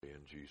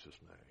in Jesus'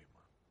 name.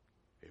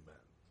 Amen.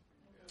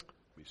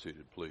 Be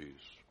seated, please.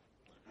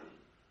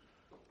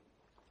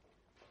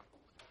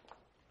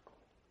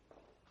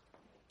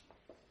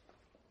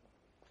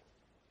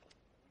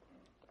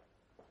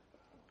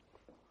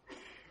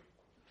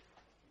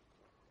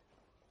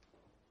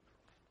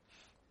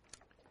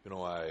 You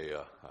know, hi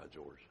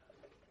George.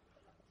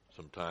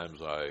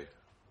 Sometimes I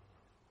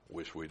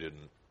wish we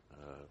didn't,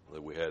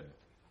 that we had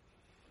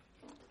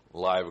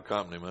live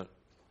accompaniment,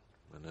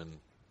 and then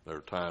there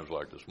are times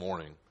like this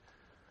morning,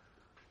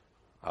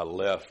 I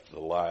left the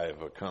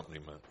live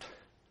accompaniment.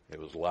 It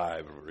was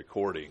live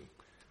recording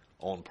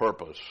on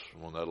purpose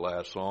on that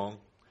last song.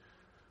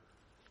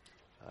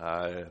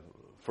 I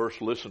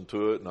first listened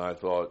to it and I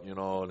thought,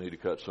 I need to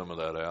cut some of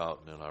that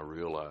out, and then I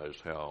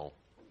realized how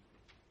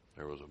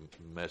there was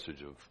a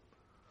message of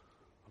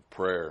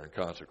prayer and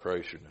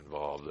consecration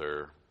involved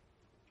there.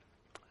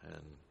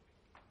 And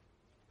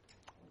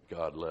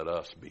God let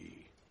us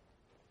be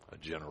a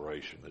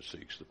generation that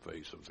seeks the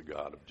face of the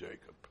God of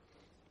Jacob.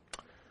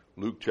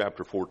 Luke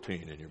chapter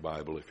 14 in your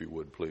Bible, if you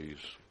would, please.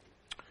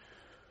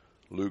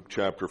 Luke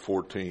chapter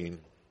 14.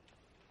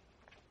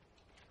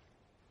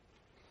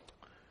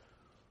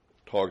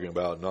 Talking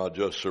about not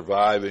just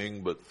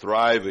surviving, but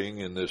thriving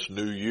in this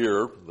new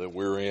year that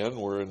we're in.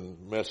 We're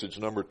in message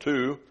number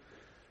 2.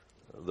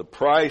 The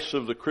price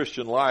of the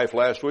Christian life.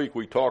 Last week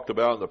we talked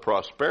about the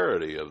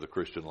prosperity of the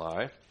Christian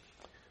life.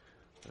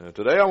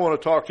 Today I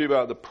want to talk to you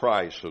about the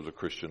price of the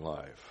Christian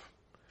life.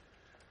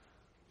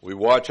 We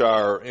watch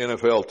our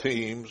NFL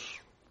teams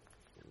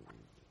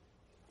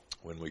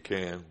when we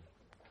can.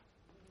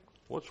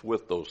 What's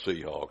with those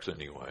Seahawks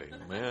anyway,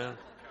 man?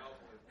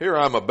 Here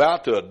I'm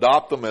about to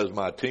adopt them as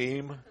my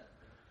team,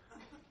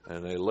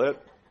 and they let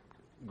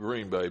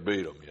Green Bay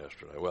beat them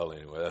yesterday. Well,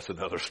 anyway, that's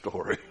another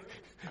story.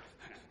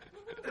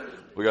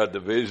 We got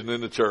division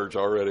in the church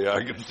already,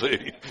 I can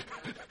see.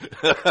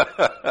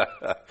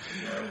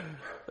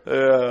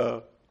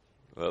 Yeah.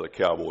 Well, the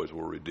Cowboys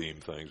will redeem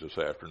things this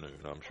afternoon,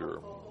 I'm sure.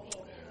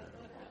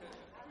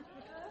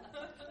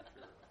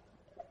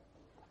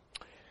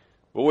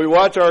 But we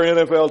watch our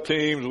NFL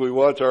teams, we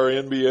watch our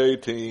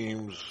NBA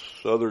teams,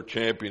 other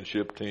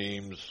championship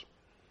teams.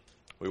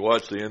 We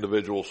watch the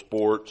individual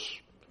sports.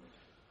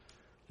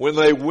 When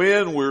they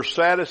win, we're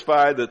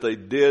satisfied that they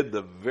did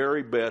the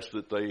very best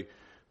that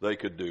they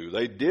could do.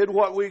 They did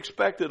what we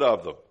expected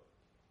of them.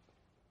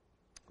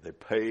 They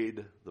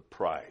paid the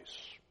price.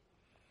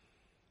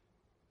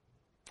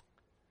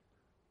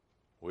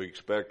 We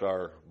expect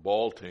our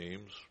ball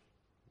teams,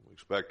 we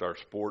expect our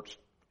sports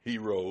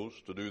heroes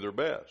to do their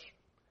best.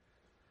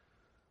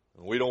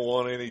 And we don't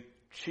want any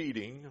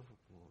cheating,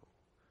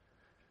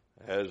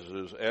 as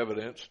is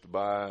evidenced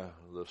by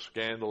the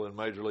scandal in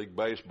Major League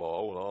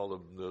Baseball with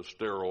all the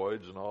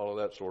steroids and all of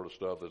that sort of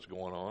stuff that's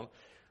going on.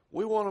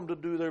 We want them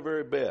to do their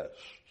very best.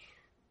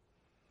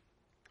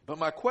 But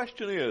my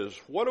question is,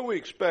 what do we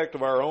expect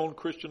of our own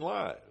Christian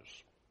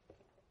lives?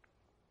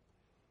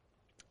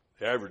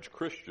 The average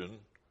Christian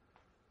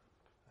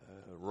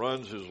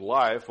runs his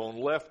life on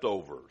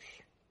leftovers.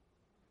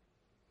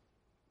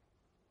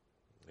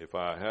 If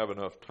I have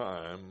enough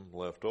time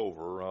left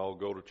over, I'll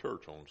go to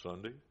church on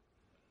Sunday.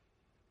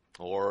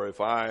 Or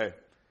if I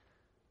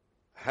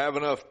have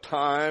enough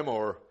time,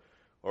 or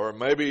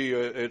maybe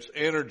it's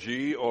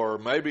energy, or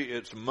maybe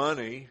it's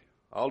money,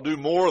 I'll do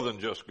more than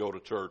just go to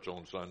church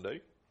on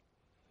Sunday.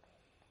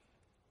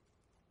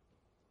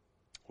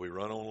 We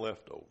run on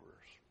leftovers.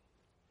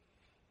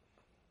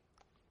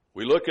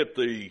 We look at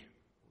the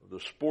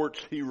sports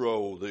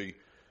hero,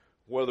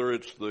 whether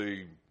it's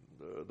the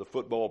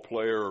football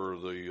player or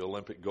the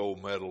Olympic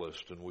gold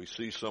medalist, and we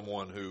see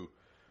someone who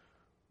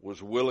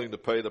was willing to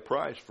pay the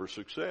price for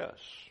success.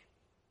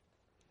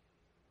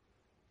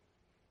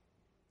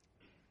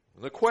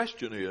 And the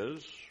question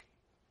is,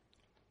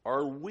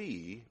 are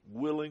we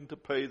willing to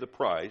pay the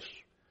price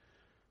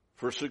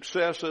for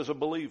success as a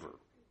believer?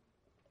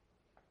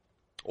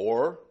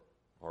 Or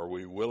are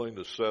we willing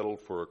to settle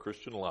for a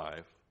Christian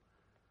life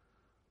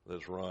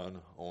that's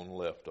run on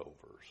leftovers?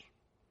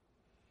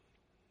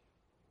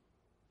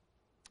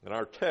 In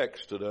our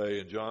text today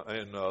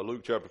in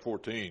Luke chapter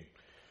 14,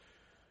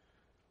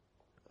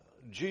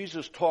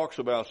 Jesus talks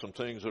about some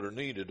things that are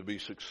needed to be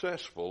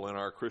successful in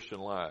our Christian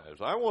lives.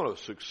 I want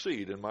to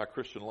succeed in my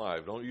Christian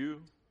life, don't you?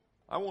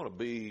 I want to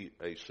be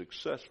a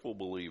successful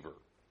believer.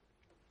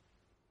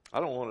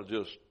 I don't want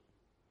to just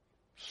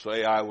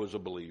say I was a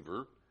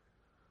believer.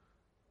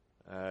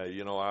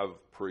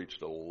 I've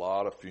preached a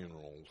lot of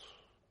funerals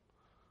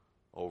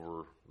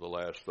over the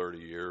last 30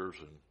 years,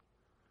 and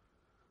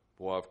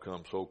boy, I've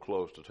come so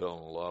close to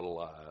telling a lot of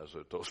lies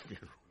at those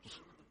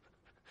funerals.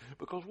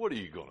 Because what are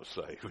you going to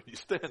say when you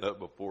stand up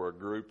before a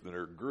group that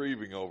are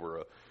grieving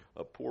over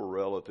a poor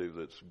relative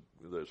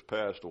that's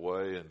passed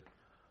away, and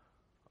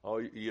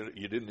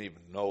you didn't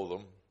even know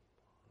them?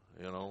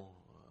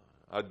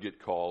 I'd get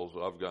calls.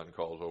 I've gotten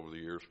calls over the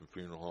years from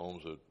funeral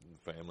homes that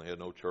the family had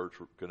no church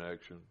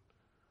connection.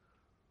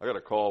 I got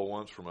a call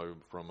once from a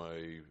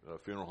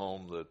funeral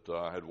home that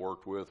I had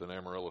worked with in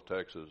Amarillo,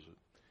 Texas,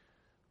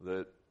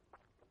 that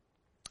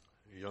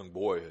young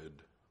boy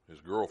his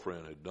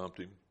girlfriend had dumped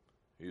him.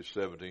 He was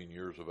 17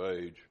 years of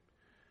age.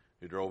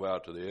 He drove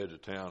out to the edge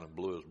of town and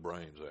blew his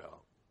brains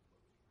out.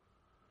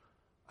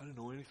 I didn't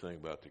know anything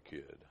about the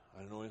kid. I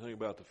didn't know anything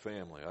about the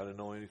family. I didn't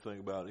know anything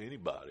about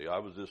anybody. I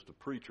was just a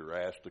preacher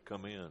asked to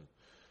come in.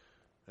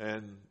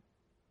 And,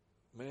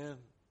 man,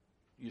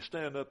 you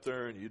stand up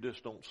there and you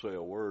just don't say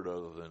a word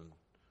other than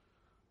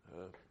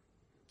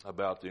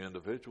about the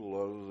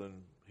individual, other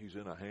than he's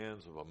in the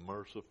hands of a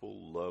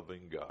merciful,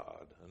 loving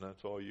God. And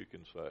that's all you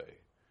can say.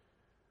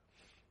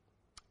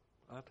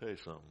 I'll tell you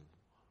something.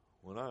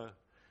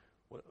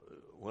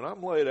 When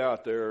I'm laid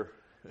out there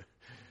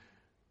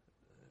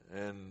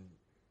and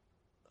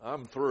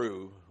I'm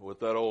through with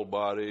that old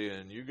body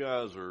and you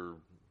guys are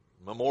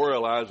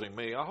memorializing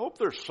me, I hope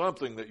there's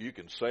something that you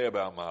can say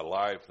about my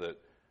life that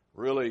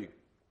really,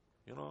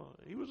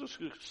 he was a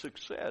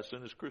success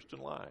in his Christian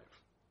life.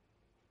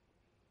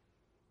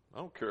 I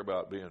don't care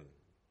about being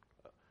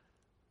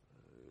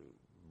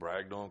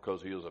bragged on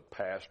because he is a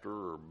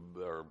pastor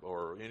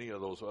or any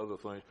of those other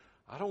things.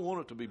 I don't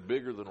want it to be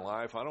bigger than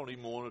life. I don't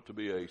even want it to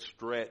be a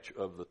stretch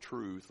of the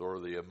truth or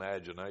the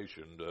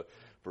imagination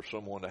for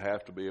someone to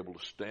have to be able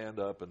to stand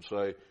up and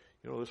say,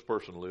 this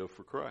person lived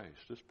for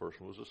Christ. This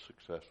person was a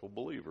successful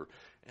believer.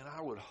 And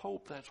I would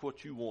hope that's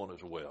what you want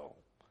as well.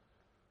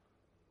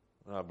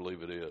 And I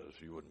believe it is.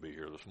 You wouldn't be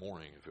here this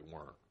morning if it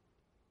weren't.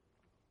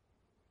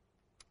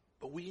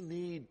 But we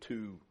need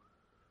to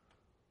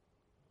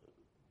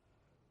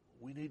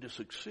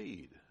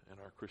succeed in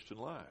our Christian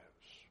lives.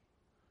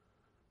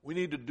 We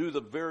need to do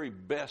the very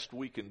best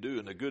we can do.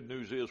 And the good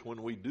news is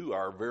when we do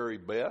our very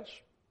best,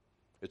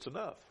 it's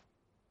enough.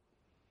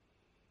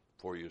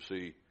 For you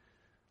see,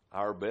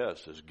 our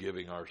best is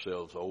giving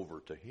ourselves over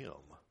to Him,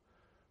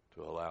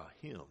 to allow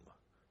Him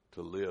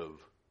to live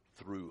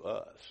through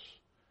us.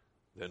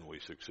 Then we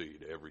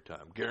succeed every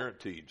time.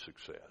 Guaranteed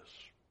success.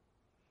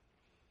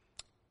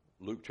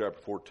 Luke chapter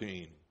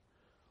 14.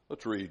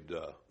 Let's read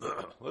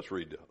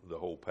the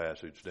whole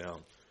passage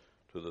down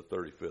to the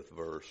 35th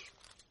verse.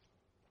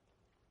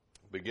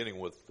 Beginning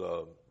with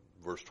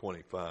verse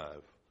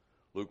 25.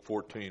 Luke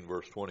 14,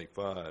 verse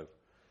 25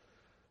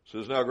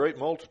 says, Now great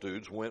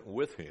multitudes went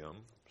with him,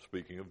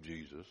 speaking of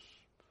Jesus,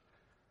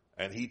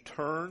 and he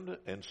turned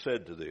and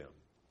said to them,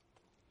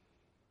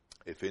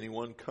 If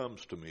anyone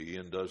comes to me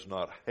and does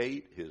not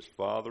hate his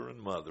father and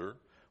mother,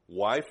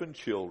 wife and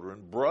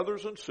children,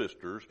 brothers and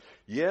sisters,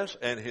 yes,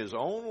 and his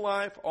own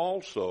life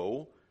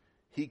also,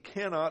 he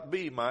cannot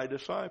be my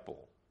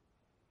disciple.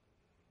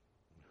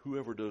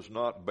 Whoever does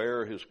not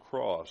bear his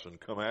cross and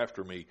come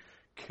after me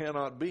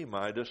cannot be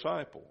my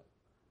disciple.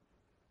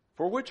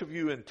 For which of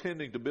you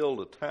intending to build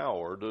a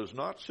tower does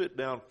not sit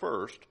down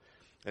first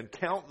and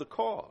count the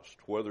cost,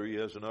 whether he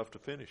has enough to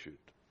finish it?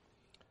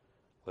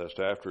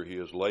 Lest after he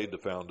has laid the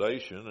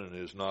foundation and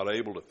is not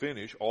able to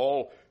finish,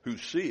 all who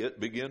see it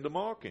begin to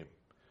mock him,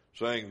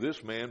 saying,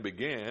 This man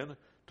began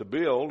to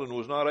build and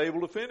was not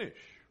able to finish.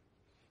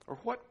 Or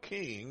what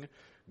king,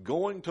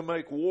 going to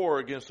make war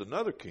against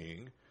another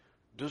king,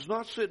 does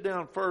not sit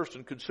down first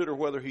and consider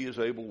whether he is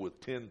able with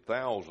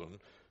 10,000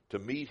 to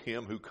meet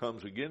him who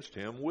comes against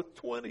him with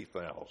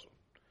 20,000?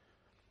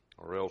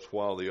 Or else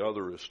while the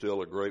other is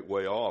still a great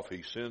way off,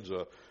 he sends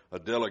a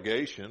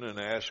delegation and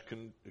asks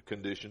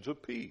conditions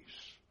of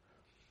peace.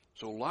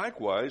 So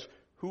likewise,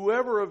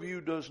 whoever of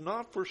you does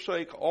not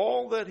forsake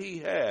all that he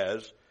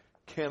has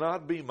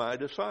cannot be my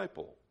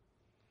disciple.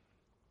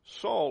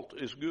 Salt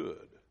is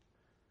good,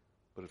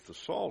 but if the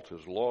salt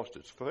has lost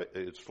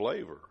its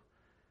flavor,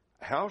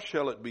 how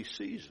shall it be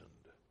seasoned?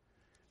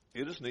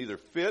 It is neither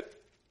fit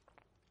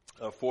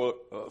for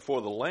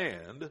the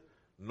land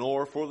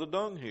nor for the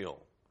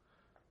dunghill,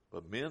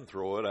 but men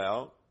throw it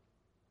out.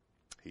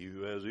 He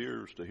who has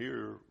ears to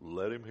hear,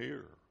 let him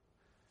hear.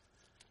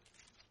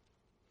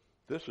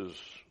 This is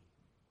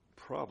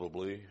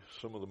probably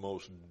some of the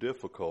most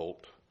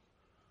difficult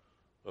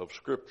of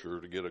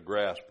Scripture to get a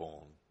grasp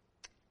on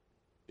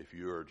if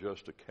you are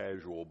just a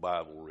casual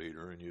Bible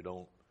reader and you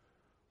don't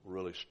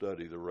really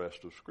study the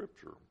rest of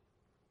Scripture.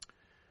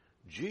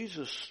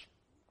 Jesus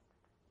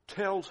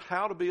tells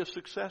how to be a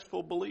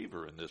successful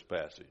believer in this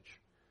passage.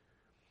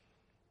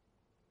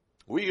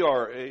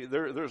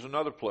 There's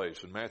another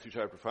place in Matthew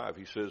chapter 5,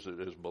 he says that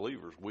as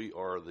believers, we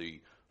are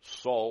the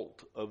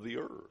salt of the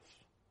earth.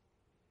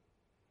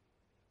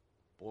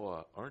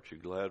 Boy, aren't you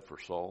glad for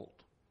salt?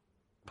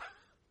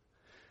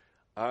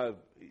 I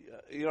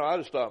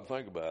just stop and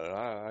think about it.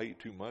 I eat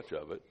too much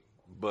of it,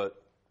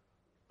 but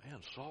man,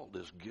 salt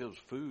just gives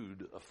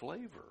food a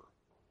flavor.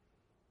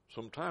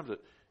 Sometimes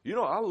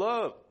I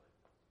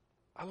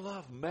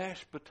love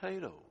mashed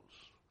potatoes,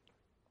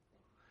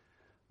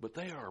 but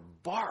they are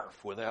barf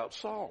without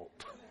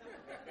salt.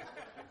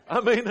 I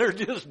mean, they're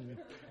just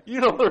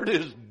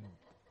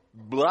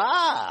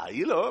blah.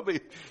 You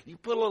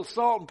put a little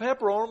salt and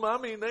pepper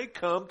on them. They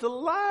come to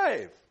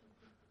life.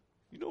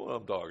 You know what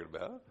I'm talking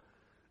about.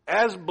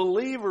 As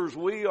believers,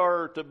 we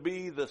are to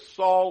be the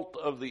salt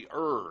of the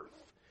earth.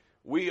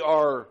 We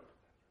are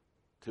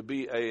to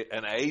be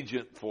an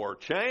agent for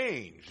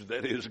change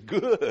that is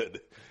good,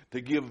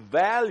 to give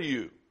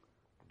value.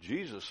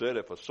 Jesus said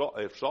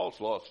if salt's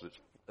lost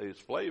its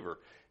flavor,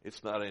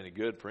 it's not any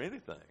good for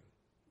anything.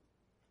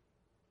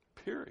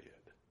 Period.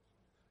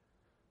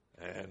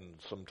 And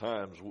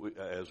sometimes we,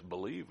 as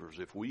believers,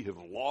 if we have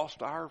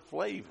lost our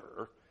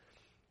flavor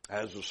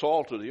as the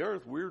salt of the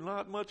earth, we're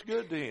not much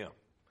good to Him.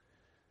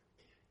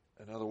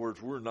 In other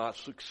words, we're not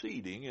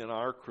succeeding in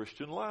our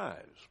Christian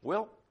lives.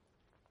 Well,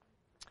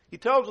 He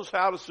tells us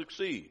how to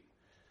succeed.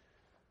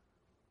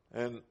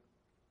 And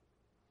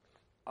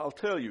I'll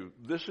tell you,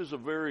 this is a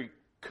very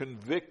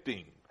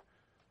convicting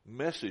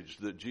message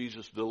that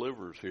Jesus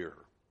delivers here.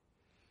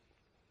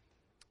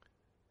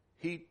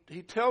 He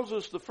tells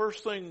us the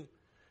first thing,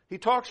 he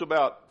talks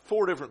about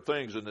 4 different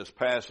things in this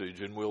passage,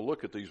 and we'll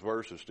look at these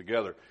verses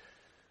together.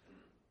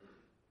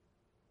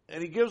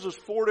 And he gives us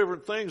 4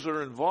 different things that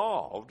are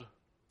involved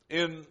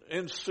in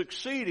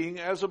succeeding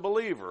as a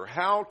believer.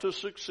 How to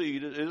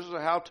succeed. It is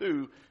a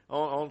how-to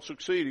on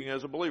succeeding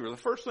as a believer. The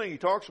first thing he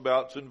talks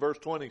about is in verse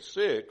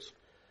 26,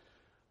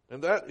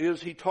 and that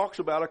is he talks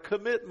about a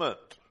commitment.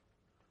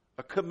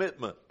 A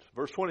commitment.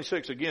 Verse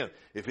 26 again,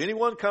 if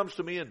anyone comes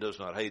to me and does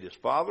not hate his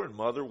father and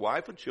mother,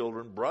 wife and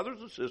children,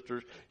 brothers and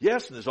sisters,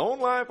 yes, in his own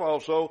life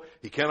also,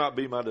 he cannot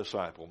be my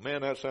disciple.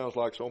 Man, that sounds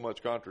like so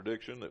much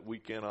contradiction that we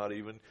cannot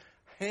even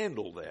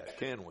handle that,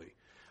 can we?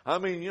 I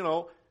mean, you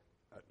know,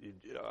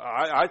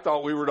 I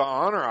thought we were to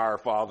honor our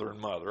father and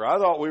mother. I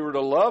thought we were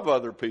to love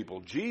other people.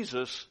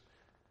 Jesus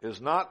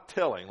is not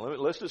telling,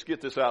 let's just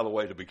get this out of the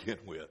way to begin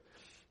with.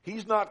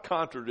 He's not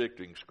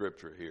contradicting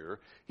Scripture here.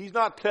 He's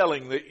not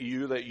telling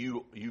you that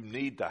you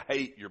need to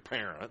hate your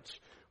parents,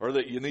 or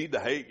that you need to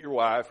hate your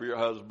wife or your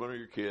husband or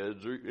your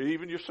kids, or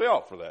even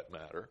yourself for that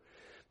matter.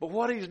 But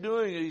what he's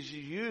doing is he's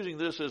using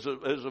this as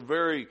a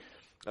very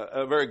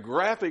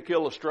graphic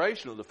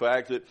illustration of the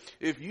fact that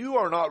if you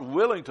are not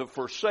willing to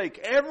forsake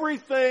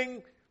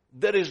everything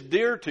that is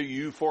dear to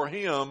you for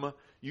Him,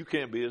 you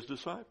can't be His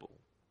disciple.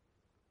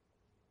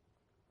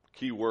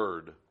 Key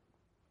word,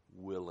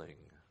 willing.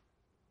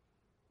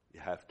 You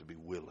have to be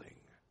willing.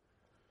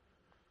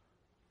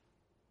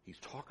 He's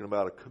talking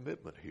about a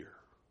commitment here.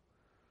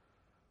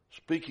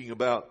 Speaking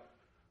about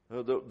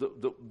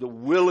the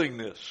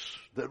willingness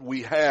that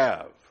we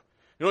have.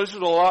 You know, this is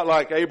a lot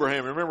like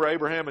Abraham. Remember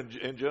Abraham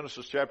in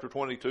Genesis chapter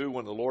 22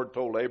 when the Lord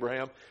told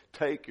Abraham,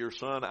 take your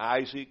son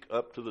Isaac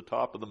up to the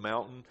top of the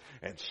mountain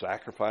and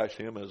sacrifice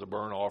him as a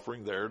burnt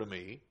offering there to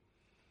me.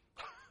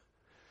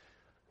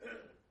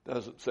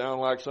 Doesn't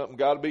sound like something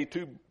God would be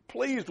too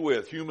pleased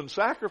with, human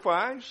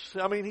sacrifice.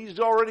 I mean, He's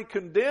already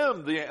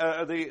condemned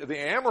the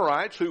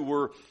Amorites who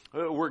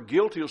were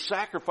guilty of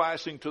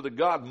sacrificing to the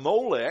god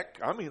Molech.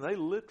 I mean, they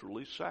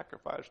literally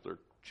sacrificed their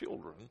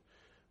children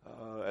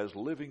as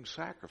living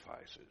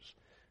sacrifices.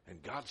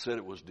 And God said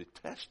it was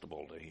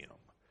detestable to Him.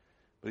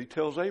 But He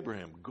tells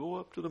Abraham, go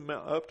up to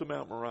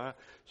Mount Moriah,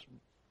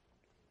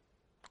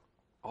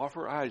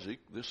 offer Isaac,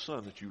 this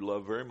son that you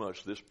love very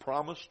much, this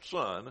promised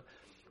son,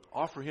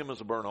 offer him as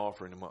a burnt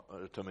offering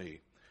to me.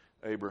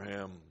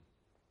 Abraham,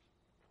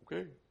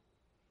 okay.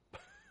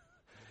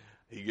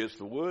 He gets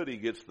the wood, he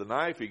gets the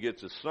knife, he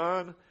gets his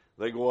son.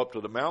 They go up to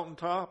the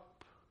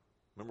mountaintop.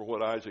 Remember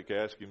what Isaac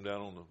asked him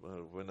down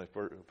on when they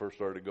first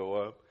started to go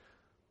up?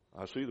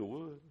 I see the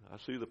wood. I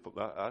see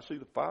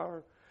the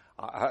fire.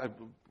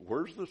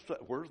 Where's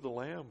the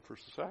lamb for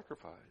the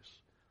sacrifice?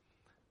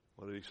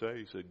 What did he say?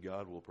 He said,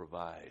 God will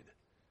provide.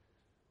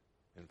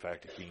 In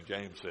fact, the King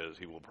James says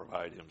He will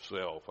provide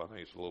Himself. I think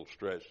it's a little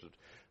stretch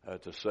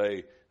to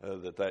say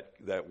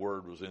that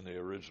word was in the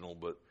original,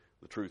 but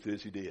the truth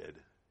is He did.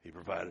 He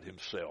provided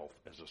Himself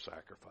as a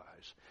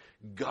sacrifice.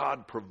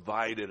 God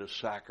provided a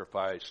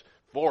sacrifice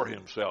for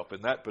Himself.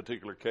 In that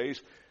particular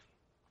case,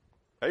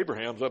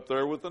 Abraham's up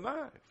there with the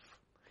knife.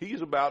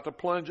 He's about to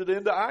plunge it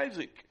into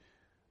Isaac.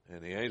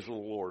 And the angel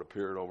of the Lord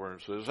appeared over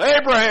and says,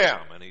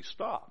 Abraham! And he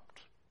stopped.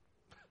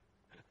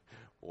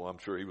 Well, I'm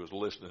sure he was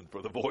listening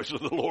for the voice of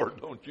the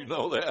Lord. Don't you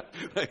know that?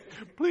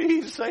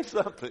 Please say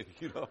something,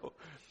 you know.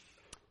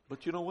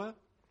 But you know what?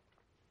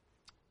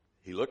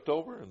 He looked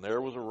over and there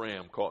was a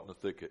ram caught in the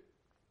thicket.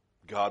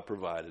 God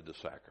provided the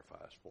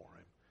sacrifice for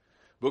him.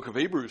 Book of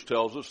Hebrews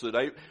tells us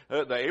that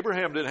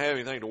Abraham didn't have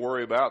anything to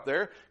worry about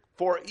there.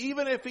 For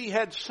even if he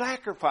had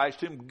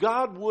sacrificed him,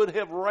 God would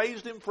have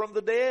raised him from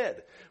the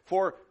dead.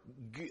 For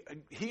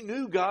he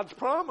knew God's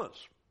promise.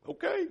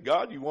 Okay,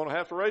 God, you want to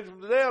have to raise him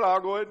from the dead? I'll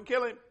go ahead and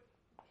kill him.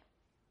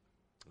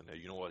 Now,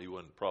 you know what? He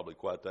wasn't probably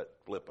quite that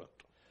flippant.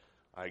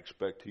 I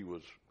expect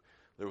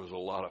there was a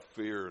lot of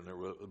fear,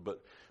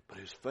 but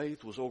his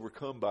faith was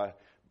overcome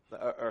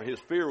his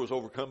fear was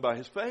overcome by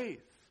his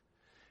faith.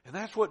 And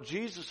that's what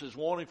Jesus is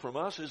wanting from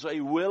us, is a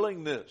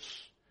willingness.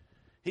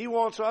 He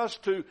wants us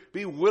to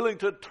be willing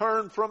to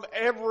turn from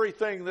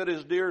everything that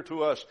is dear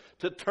to us,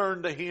 to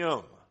turn to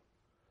Him.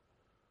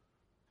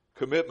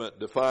 Commitment,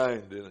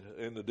 defined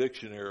in the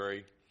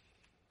dictionary,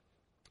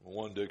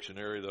 one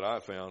dictionary that I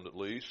found at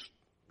least,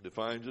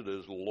 defines it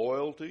as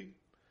loyalty,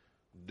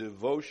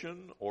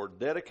 devotion, or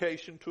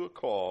dedication to a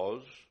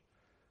cause,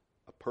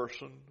 a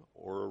person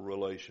or a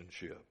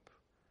relationship.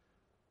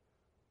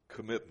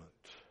 Commitment.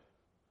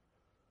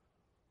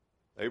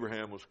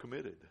 Abraham was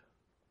committed.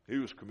 He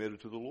was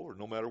committed to the Lord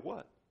no matter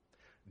what.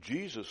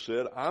 Jesus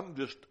said, I'm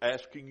just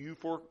asking you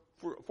for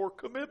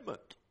commitment.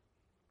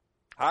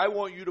 I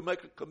want you to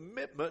make a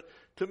commitment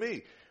to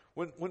me.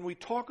 When we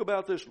talk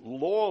about this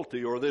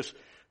loyalty or this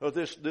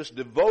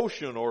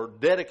devotion or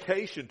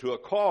dedication to a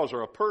cause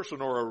or a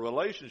person or a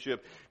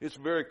relationship, it's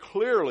very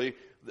clearly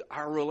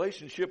our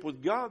relationship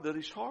with God that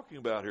he's talking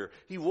about here.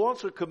 He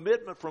wants a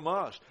commitment from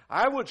us.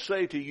 I would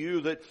say to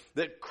you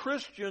that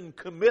Christian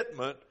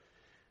commitment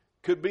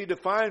could be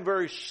defined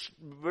very,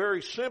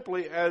 very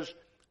simply as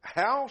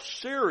how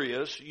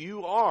serious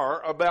you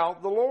are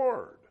about the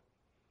Lord.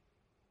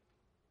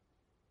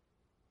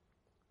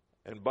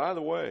 And by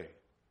the way,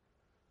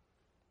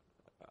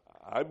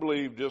 I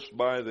believe just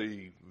by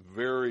the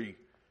very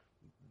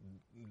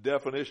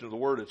definition of the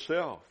word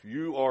itself,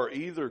 you are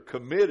either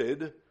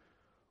committed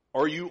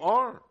or you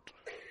aren't.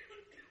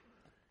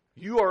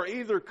 You are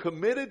either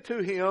committed to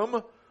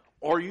Him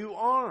or you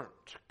aren't.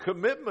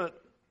 Commitment,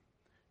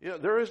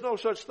 there is no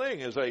such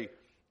thing as a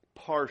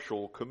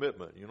partial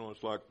commitment. You know,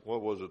 it's like,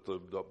 what was it,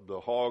 the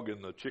hog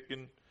and the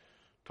chicken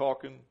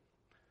talking?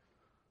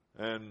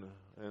 And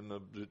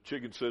the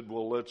chicken said,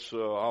 well, let's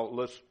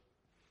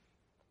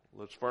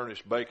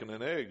furnish bacon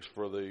and eggs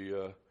for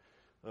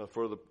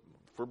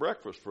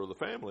breakfast for the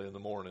family in the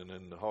morning.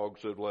 And the hog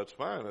said, well, that's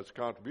fine. That's a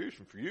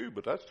contribution for you,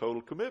 but that's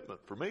total commitment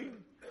for me.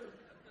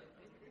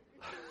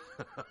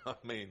 I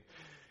mean,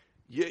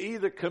 you're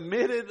either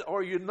committed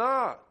or you're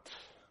not.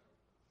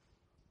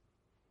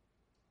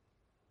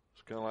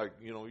 It's kind of like,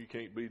 you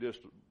can't be just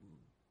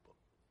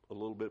a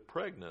little bit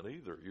pregnant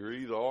either. You're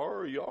either are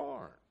or you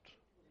aren't.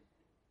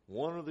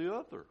 One or the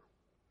other.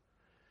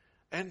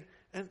 And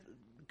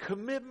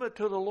commitment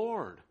to the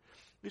Lord.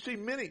 You see,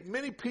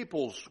 many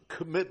people's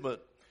commitment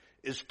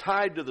is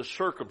tied to the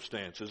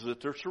circumstances that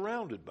they're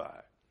surrounded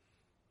by.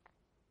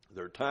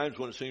 There are times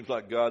when it seems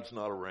like God's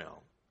not around.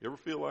 You ever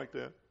feel like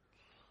that?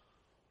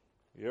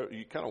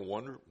 You kind of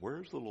wonder,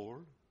 where's the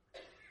Lord?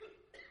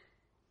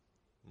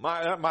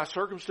 My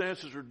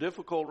circumstances are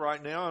difficult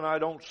right now, and I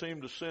don't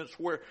seem to sense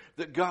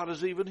that God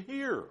is even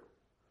here.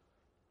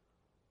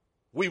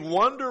 We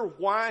wonder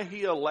why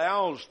He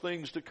allows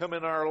things to come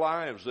in our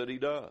lives that He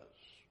does.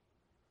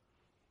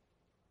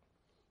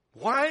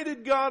 Why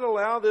did God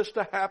allow this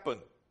to happen?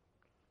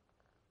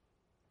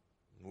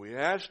 We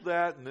ask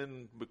that, and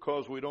then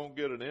because we don't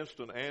get an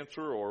instant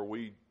answer or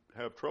we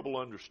have trouble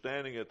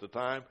understanding at the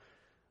time,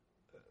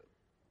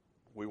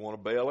 we want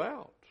to bail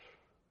out.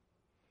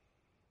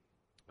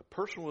 A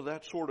person with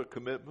that sort of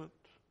commitment,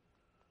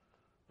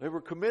 they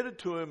were committed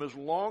to Him as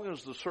long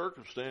as the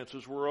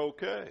circumstances were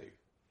okay.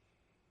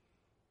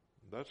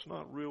 That's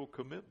not real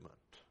commitment.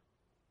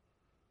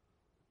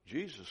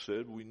 Jesus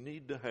said we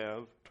need to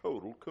have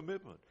total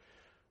commitment.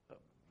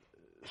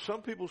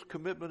 Some people's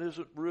commitment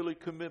isn't really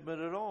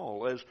commitment at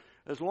all.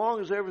 As long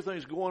as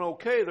everything's going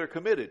okay, they're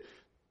committed.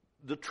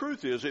 The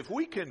truth is, if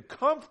we can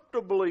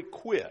comfortably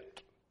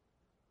quit,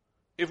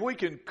 if we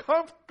can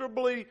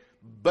comfortably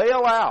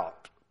bail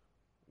out,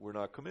 we're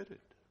not committed.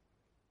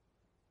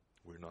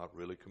 We're not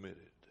really committed.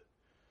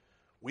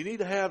 We need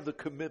to have the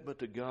commitment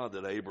to God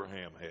that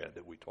Abraham had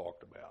that we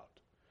talked about.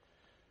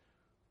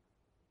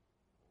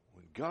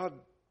 When God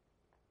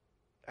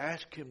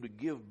asked him to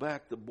give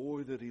back the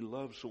boy that he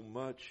loved so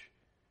much,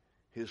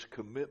 his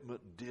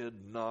commitment did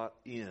not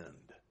end.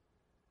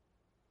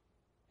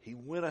 He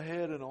went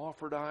ahead and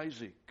offered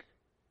Isaac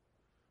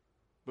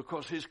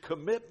because his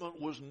commitment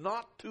was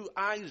not to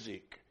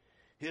Isaac.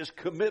 His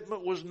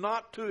commitment was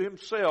not to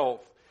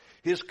himself.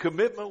 His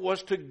commitment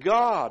was to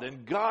God,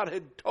 and God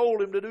had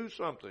told him to do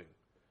something.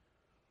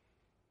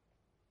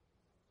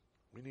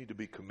 We need to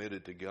be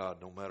committed to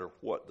God no matter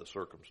what the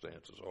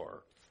circumstances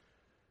are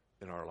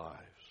in our lives.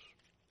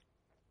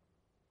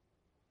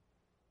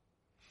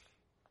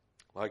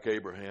 Like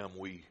Abraham,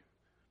 we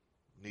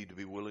need to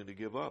be willing to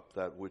give up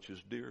that which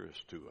is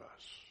dearest to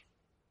us.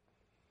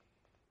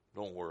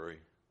 Don't worry.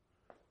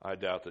 I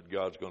doubt that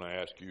God's going to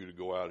ask you to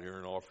go out here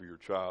and offer your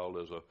child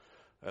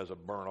as a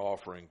burnt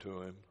offering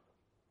to Him.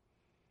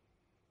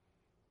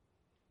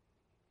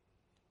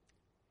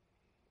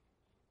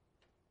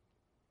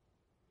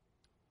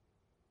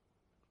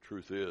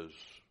 Truth is,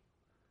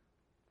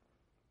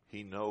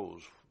 He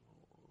knows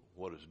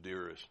what is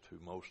dearest to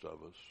most of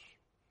us.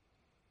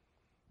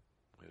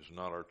 It's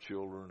not our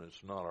children,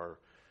 it's not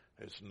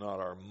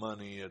our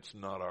money, it's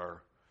not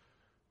our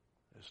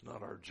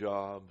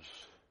jobs,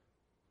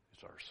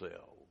 it's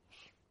ourselves.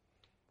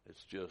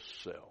 It's just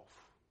self.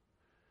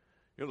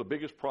 You know, the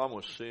biggest problem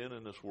with sin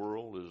in this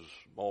world is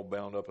all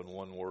bound up in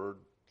one word: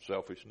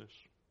 selfishness.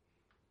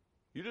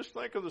 You just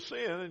think of the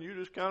sin and you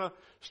just kind of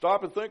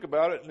stop and think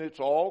about it, and it's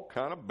all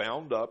kind of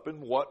bound up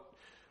in what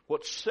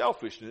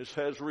selfishness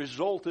has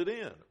resulted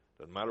in.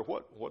 Doesn't matter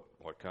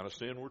what kind of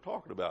sin we're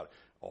talking about.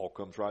 All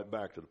comes right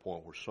back to the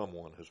point where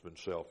someone has been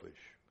selfish.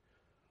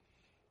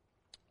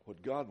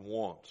 What God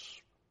wants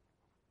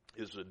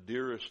is the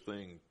dearest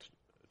thing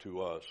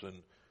to us,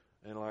 and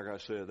And like I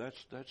said,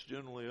 that's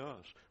generally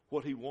us.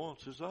 What He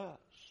wants is us.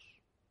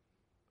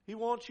 He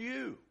wants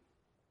you.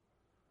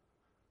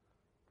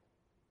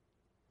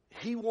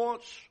 He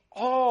wants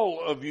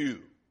all of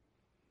you.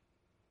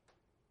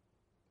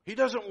 He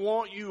doesn't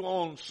want you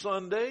on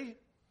Sunday.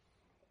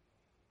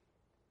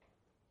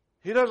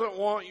 He doesn't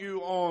want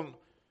you on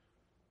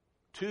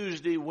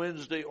Tuesday,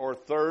 Wednesday, or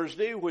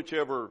Thursday,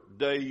 whichever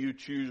day you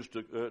choose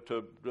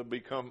to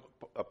become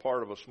a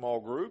part of a small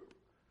group.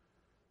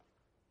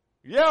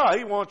 Yeah,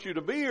 He wants you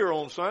to be here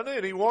on Sunday,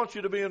 and He wants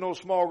you to be in those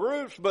small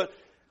groups, but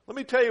let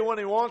me tell you when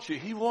He wants you.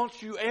 He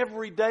wants you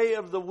every day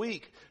of the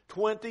week,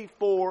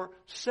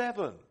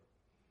 24/7.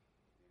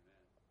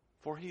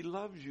 For He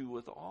loves you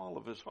with all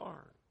of His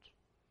heart.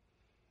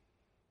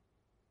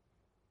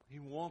 He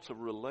wants a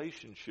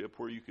relationship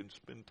where you can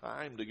spend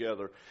time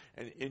together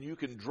and you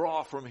can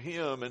draw from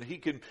Him and He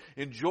can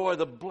enjoy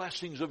the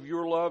blessings of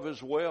your love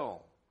as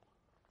well.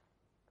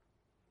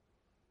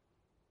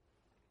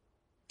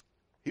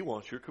 He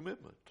wants your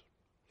commitment.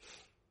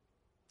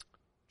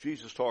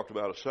 Jesus talked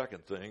about a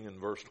second thing in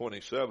verse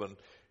 27,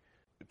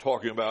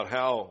 talking about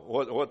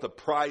what the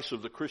price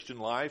of the Christian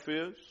life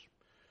is.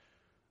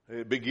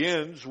 It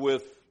begins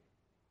with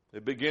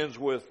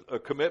a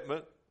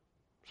commitment.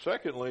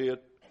 Secondly,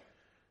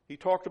 he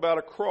talked about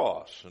a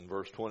cross in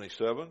verse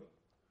 27.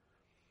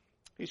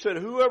 He said,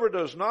 "Whoever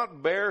does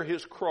not bear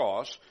his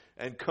cross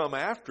and come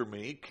after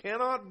me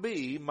cannot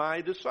be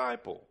my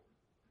disciple."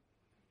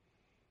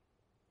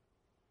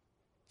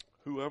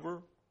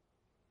 Whoever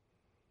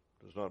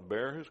does not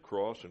bear his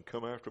cross and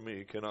come after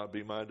me cannot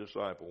be my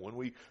disciple. When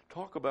we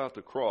talk about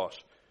the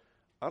cross,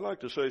 I'd like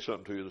to say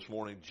something to you this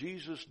morning.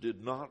 Jesus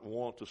did not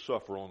want to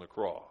suffer on the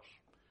cross.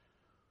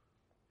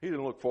 He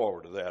didn't look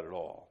forward to that at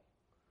all.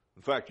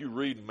 In fact, you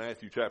read in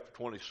Matthew chapter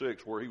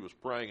 26 where He was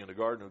praying in the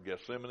Garden of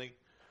Gethsemane.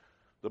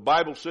 The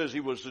Bible says He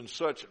was in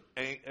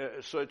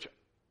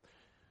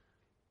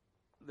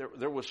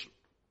there was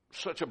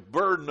such a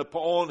burden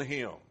upon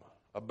Him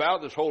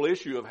about this whole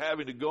issue of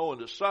having to go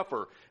and to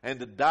suffer and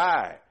to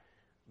die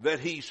that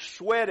He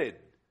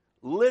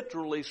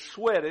literally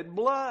sweated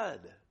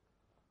blood.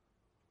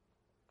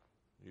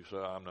 You say,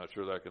 "I'm not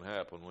sure that can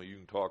happen." Well, you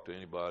can talk to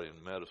anybody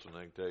in medicine,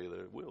 they can tell you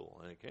that it will,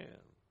 and it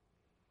can.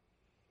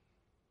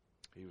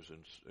 He was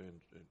in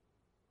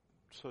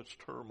such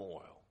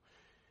turmoil.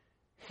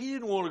 He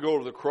didn't want to go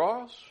to the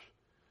cross,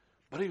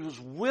 but He was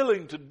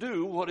willing to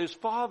do what His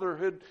Father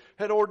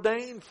had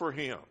ordained for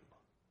Him.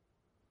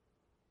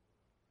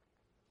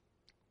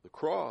 The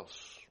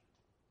cross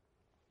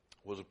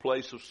was a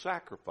place of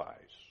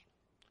sacrifice.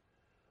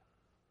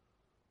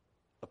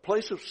 A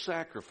place of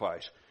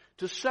sacrifice.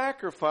 To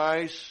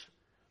sacrifice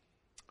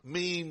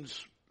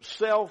means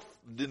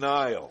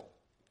self-denial.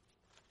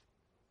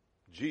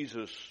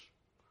 Jesus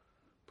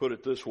put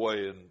it this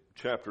way in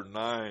chapter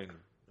 9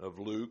 of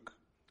Luke,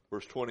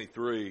 verse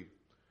 23.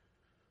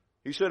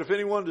 He said, "If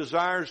anyone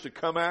desires to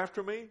come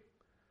after me,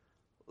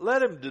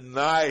 let him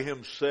deny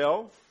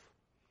himself,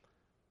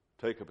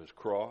 take up his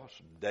cross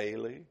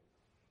daily,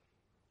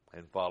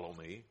 and follow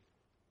me."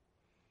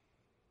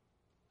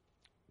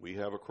 We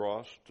have a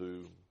cross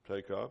to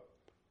take up.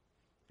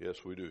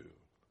 Yes, we do.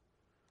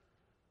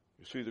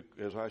 You see,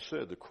 as I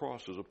said, the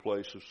cross is a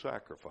place of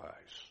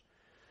sacrifice.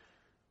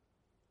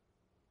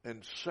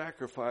 And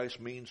sacrifice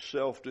means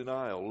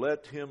self-denial.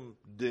 Let him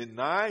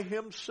deny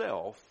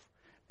himself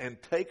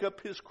and take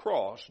up his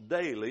cross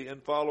daily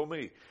and follow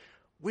me.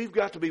 We've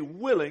got to be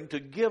willing to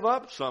give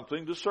up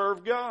something to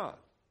serve God.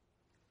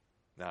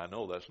 Now, I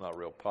know that's not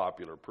real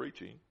popular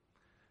preaching.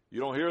 You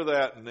don't hear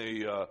that in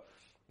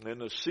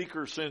the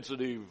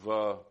seeker-sensitive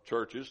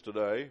churches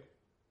today.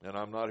 And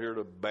I'm not here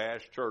to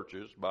bash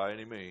churches by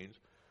any means,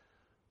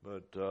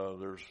 but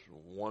there's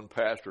one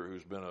pastor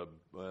who's been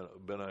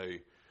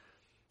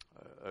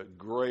a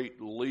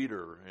great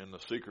leader in the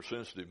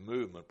seeker-sensitive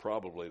movement,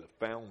 probably the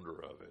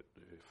founder of it,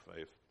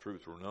 if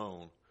truth were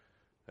known,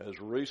 has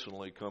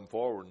recently come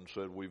forward and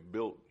said, "We've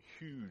built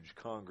huge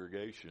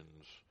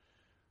congregations.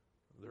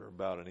 They're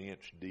about an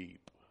inch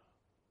deep.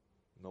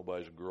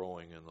 Nobody's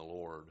growing in the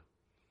Lord."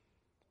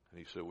 And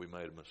he said, "We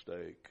made a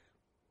mistake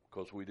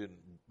because we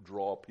didn't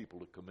draw people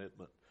to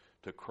commitment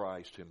to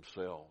Christ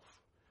Himself."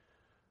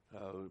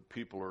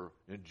 People are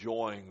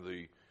enjoying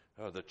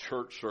the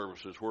church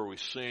services where we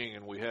sing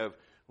and we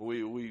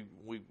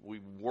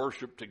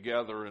worship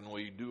together and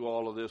we do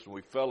all of this and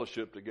we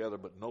fellowship together,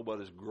 but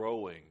nobody's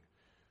growing.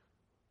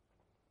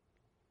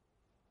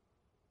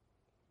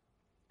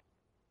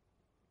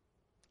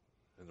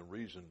 And the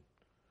reason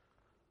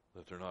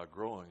that they're not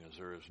growing is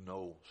there is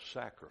no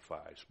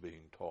sacrifice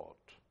being taught.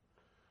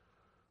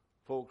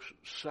 Folks,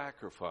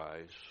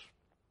 sacrifice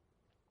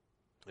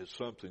is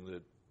something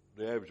that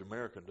the average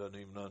American doesn't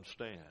even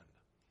understand,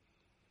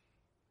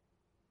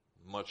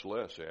 much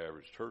less the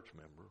average church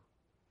member.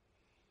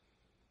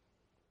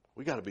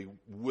 We got to be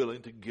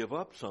willing to give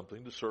up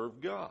something to serve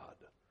God.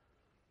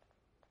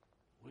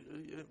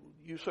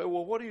 You say,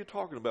 "Well, what are you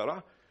talking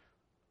about?"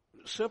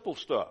 Simple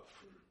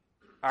stuff.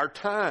 Our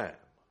time,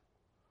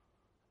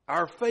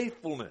 our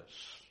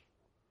faithfulness,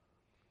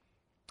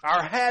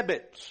 our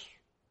habits,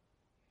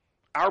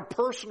 our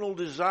personal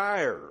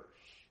desires.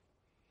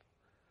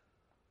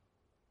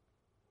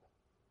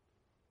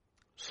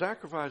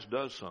 Sacrifice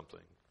does something.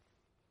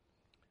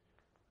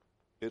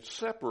 It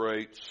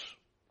separates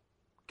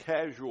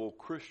casual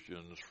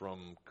Christians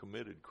from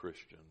committed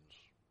Christians.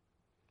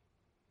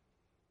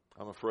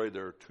 I'm afraid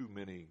there are too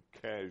many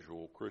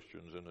casual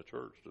Christians in the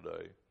church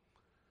today.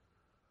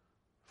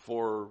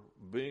 For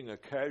being a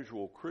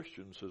casual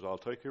Christian says, I'll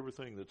take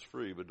everything that's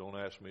free, but don't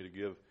ask me to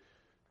give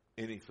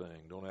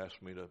anything. Don't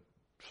ask me to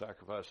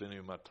sacrifice any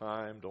of my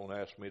time. Don't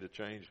ask me to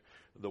change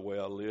the way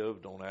I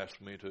live. Don't ask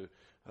me to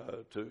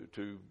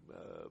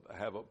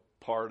have a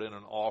part in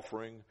an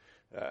offering.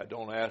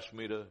 Don't ask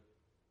me to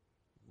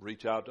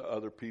reach out to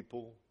other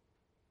people.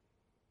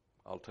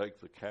 I'll take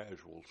the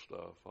casual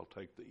stuff. I'll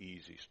take the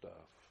easy stuff.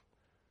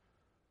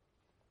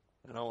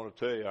 And I want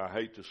to tell you, I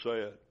hate to say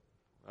it.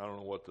 I don't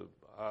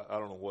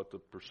know what the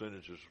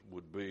percentages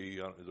would be.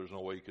 There's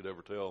no way you could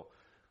ever tell.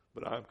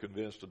 But I'm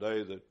convinced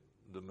today that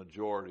the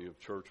majority of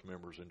church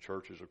members in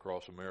churches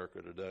across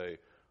America today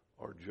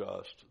are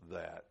just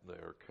that. They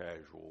are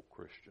casual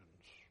Christians.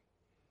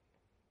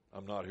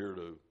 I'm not here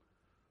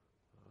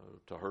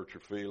to hurt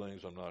your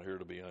feelings. I'm not here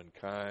to be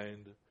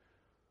unkind.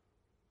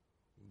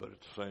 But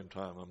at the same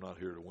time, I'm not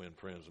here to win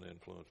friends and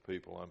influence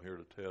people. I'm here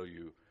to tell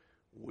you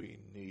we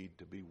need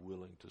to be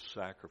willing to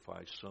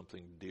sacrifice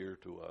something dear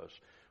to us.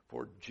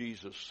 For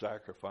Jesus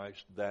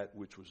sacrificed that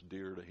which was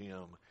dear to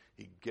him.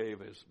 He gave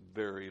his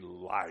very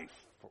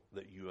life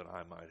that you and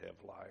I might have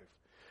life.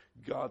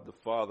 God the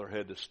Father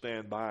had to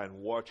stand by and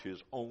watch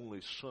his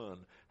only Son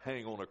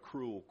hang on a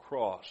cruel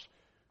cross.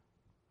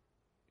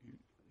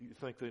 You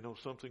think they know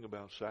something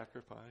about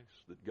sacrifice?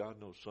 That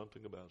God knows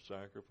something about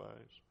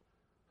sacrifice?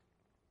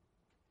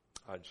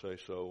 I'd say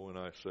so when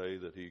I say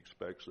that he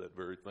expects that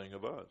very thing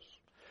of us.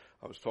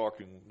 I was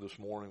talking this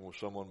morning with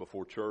someone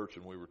before church,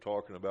 and we were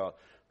talking about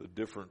the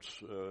difference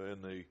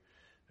in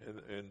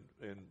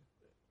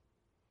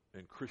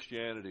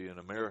Christianity in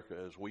America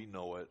as we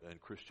know it, and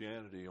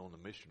Christianity on the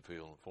mission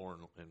field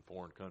in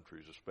foreign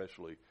countries,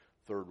 especially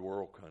third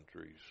world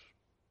countries.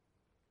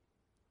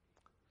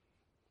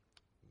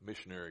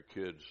 Missionary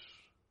kids,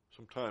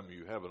 sometime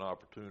you have an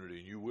opportunity,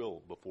 and you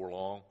will before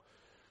long,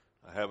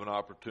 have an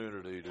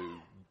opportunity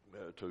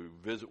to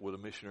visit with a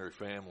missionary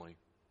family.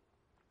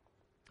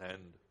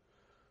 And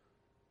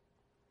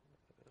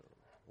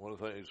one of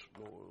the things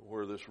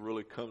where this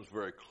really comes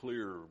very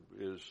clear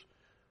is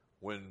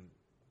when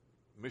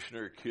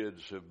missionary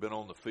kids have been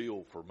on the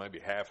field for maybe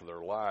half of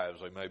their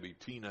lives. They may be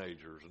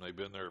teenagers, and they've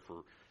been there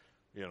for,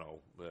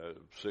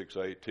 6,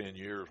 8, 10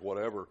 years,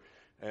 whatever.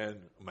 And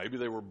maybe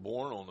they were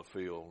born on the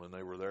field, and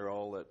they were there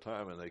all that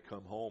time, and they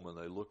come home and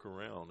they look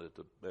around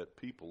at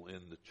people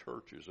in the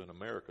churches in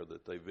America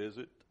that they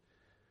visit,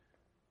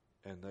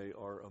 and they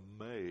are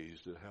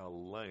amazed at how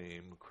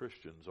lame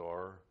Christians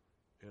are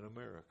in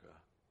America.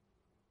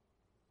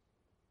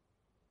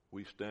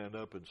 We stand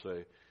up and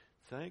say,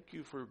 thank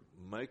you for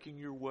making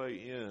your way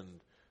in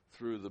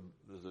through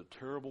the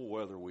terrible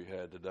weather we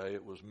had today.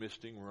 It was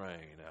misting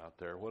rain out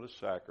there. What a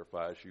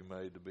sacrifice you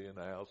made to be in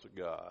the house of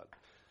God.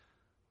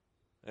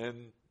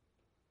 And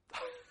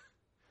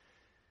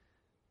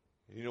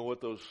you know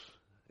what,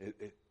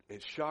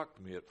 it shocked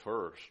me at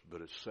first,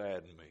 but it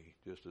saddened me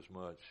just as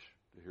much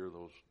to hear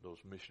those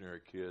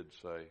missionary kids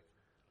say,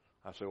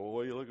 I say, well,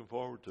 what are you looking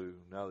forward to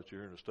now that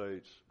you're in the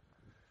States?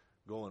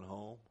 Going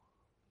home?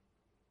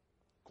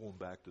 Going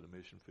back to the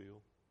mission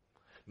field?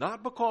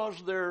 Not because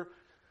they're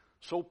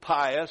so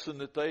pious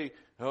and that they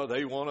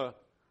want to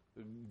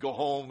go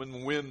home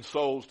and win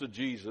souls to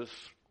Jesus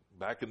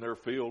back in their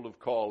field of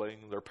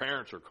calling. Their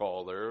parents are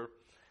called there.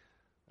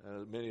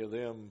 Many of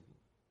them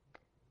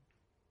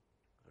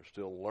are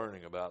still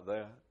learning about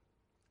that.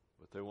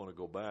 But they want to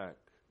go back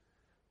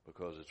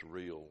because it's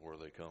real where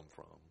they come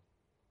from.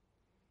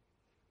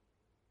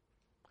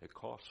 It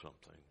costs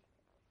something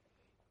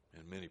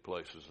in many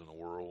places in the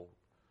world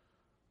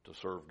to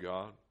serve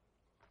God.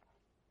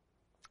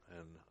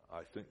 And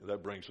I think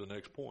that brings the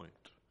next point.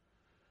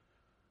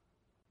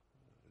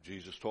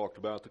 Jesus talked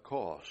about the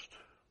cost.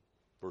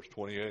 Verse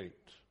 28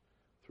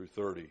 through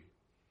 30.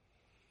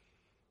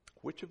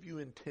 Which of you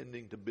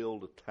intending to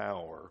build a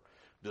tower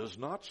does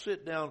not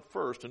sit down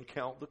first and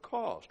count the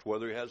cost,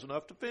 whether he has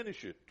enough to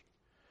finish it?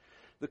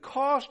 The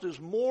cost is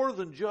more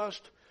than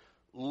just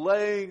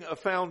laying a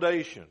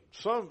foundation.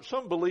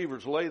 Some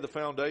believers lay the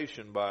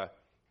foundation by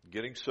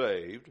getting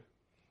saved,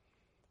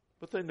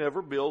 but they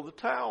never build the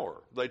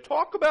tower. They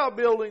talk about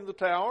building the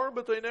tower,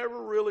 but they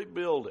never really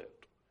build it.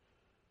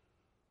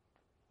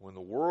 When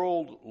the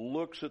world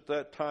looks at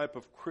that type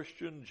of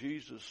Christian,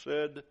 Jesus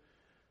said,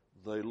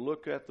 they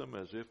look at them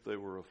as if they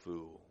were a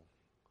fool.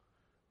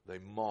 They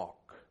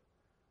mock,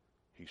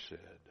 he said.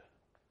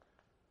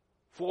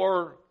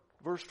 For,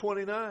 verse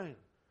 29,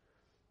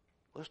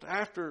 lest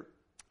after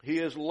he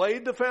has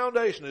laid the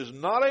foundation, is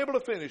not able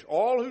to finish,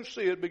 all who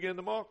see it begin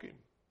to mock him.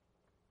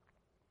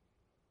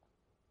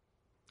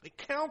 They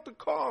count the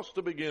cost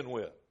to begin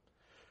with.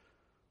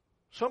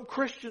 Some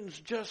Christians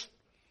just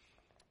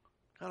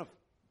kind of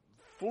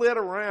flit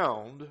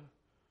around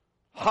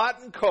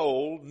hot and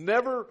cold,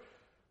 never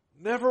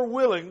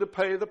willing to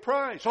pay the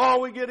price. Oh,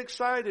 we get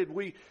excited.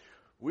 We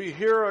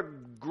hear a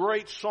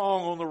great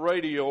song on the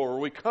radio, or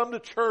we come to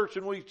church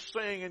and we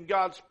sing and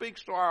God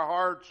speaks to our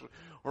hearts,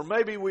 or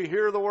maybe we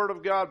hear the Word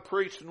of God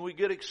preached and we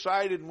get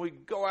excited and we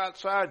go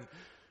outside. And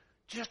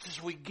just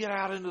as we get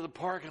out into the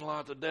parking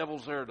lot, the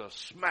devil's there to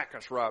smack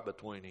us right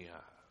between the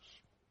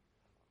eyes.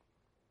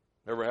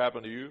 Ever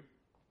happened to you?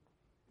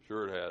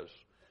 Sure it has.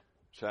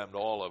 It's happened to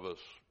all of us.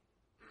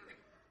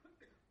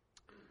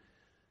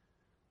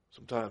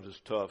 Sometimes it's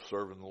tough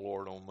serving the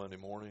Lord on Monday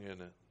morning,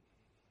 isn't it?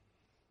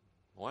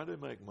 Why do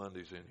they make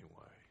Mondays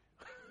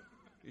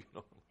anyway?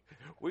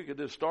 We could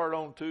just start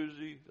on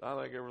Tuesday.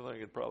 I think everything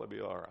would probably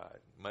be all right.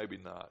 Maybe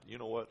not. You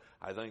know what?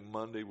 I think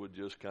Monday would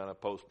just kind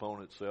of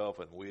postpone itself,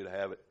 and we'd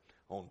have it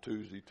on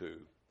Tuesday too.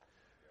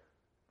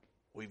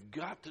 We've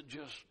got to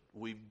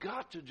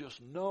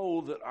just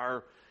know that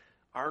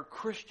our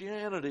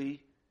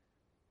Christianity,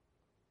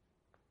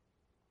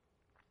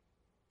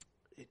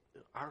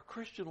 our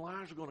Christian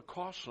lives are going to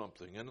cost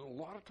something, and a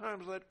lot of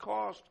times that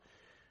cost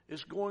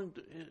is going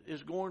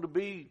to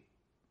be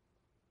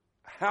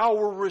how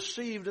we're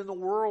received in the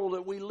world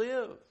that we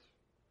live.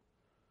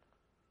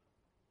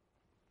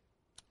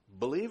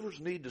 Believers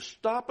need to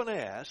stop and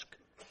ask,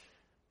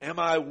 am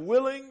I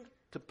willing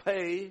to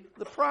pay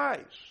the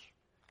price?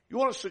 You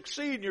want to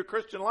succeed in your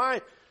Christian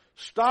life,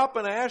 stop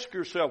and ask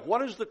yourself,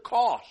 what is the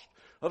cost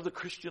of the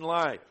Christian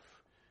life?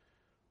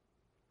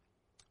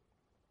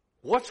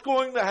 What's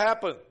going to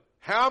happen?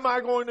 How am I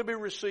going to be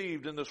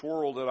received in this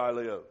world that I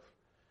live?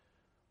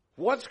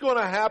 What's going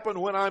to happen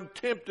when I'm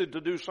tempted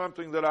to do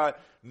something that I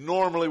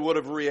normally would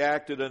have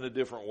reacted in a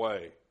different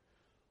way?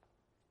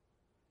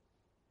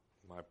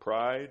 My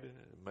pride,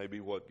 maybe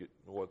what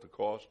the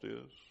cost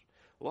is.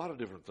 A lot of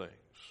different things.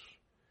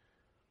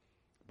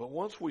 But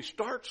once we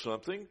start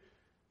something,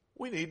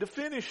 we need to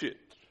finish it.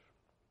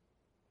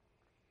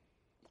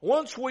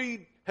 Once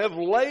we have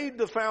laid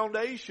the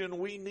foundation,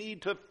 we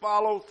need to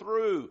follow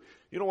through.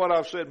 You know what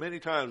I've said many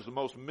times, the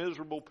most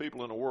miserable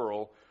people in the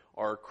world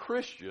are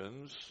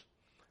Christians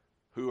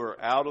who are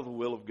out of the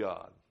will of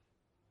God.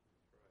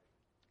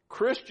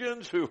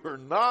 Christians who are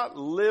not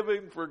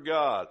living for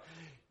God.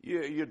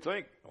 You'd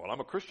think, well,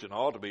 I'm a Christian, I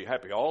ought to be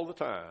happy all the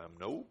time.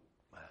 Nope.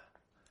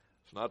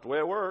 It's not the way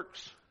it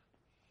works.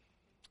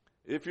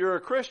 If you're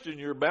a Christian,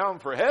 you're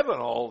bound for heaven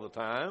all the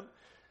time.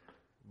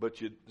 But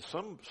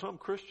some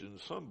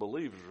Christians, some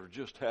believers are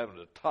just having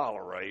to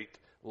tolerate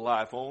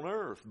life on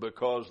earth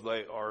because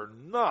they are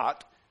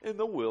not in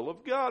the will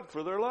of God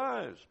for their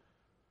lives.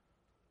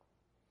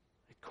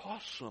 It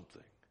costs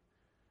something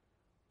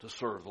to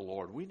serve the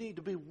Lord. We need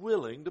to be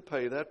willing to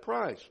pay that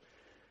price.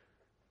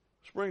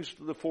 This brings us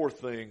to the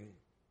fourth thing,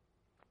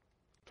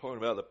 talking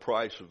about the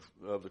price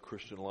of the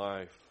Christian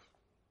life.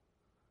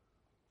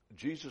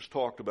 Jesus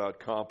talked about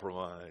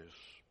compromise.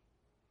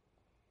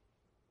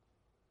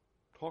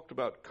 Talked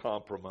about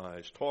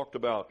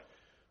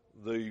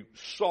the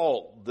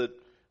salt that,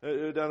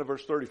 down in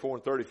verse 34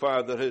 and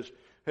 35, that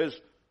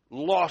has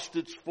lost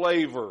its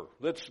flavor,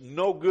 that's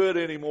no good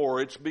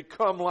anymore. It's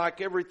become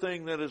like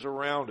everything that is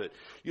around it.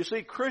 You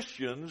see,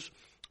 Christians,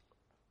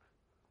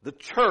 the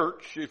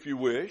church, if you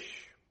wish,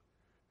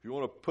 if you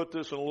want to put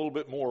this in a little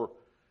bit more,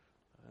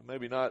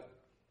 maybe not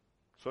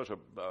such a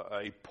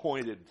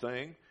pointed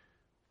thing,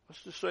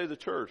 let's just say the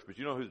church. But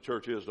you know who the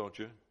church is, don't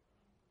you?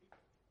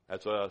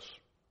 That's us.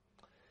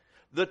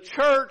 The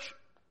church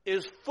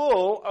is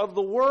full of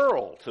the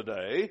world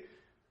today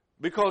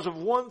because of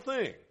one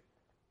thing: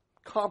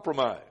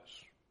 compromise.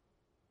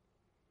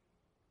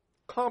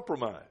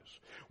 Compromise.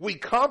 We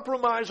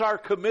compromise our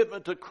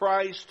commitment to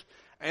Christ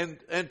and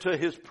to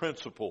His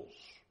principles.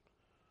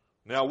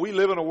 Now, we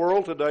live in a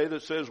world today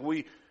that says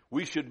we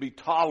should be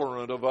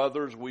tolerant of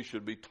others. We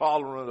should be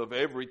tolerant of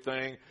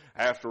everything.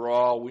 After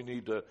all, we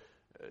need to...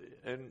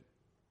 And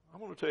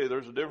I'm going to tell you,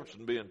 there's a difference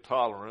in being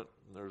tolerant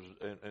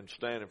and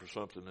standing for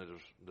something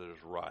that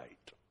is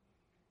right.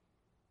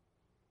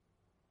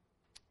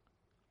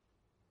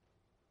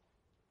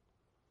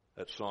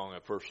 That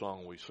first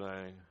song we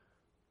sang,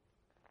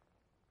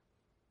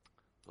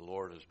 the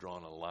Lord has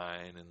drawn a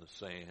line in the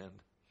sand.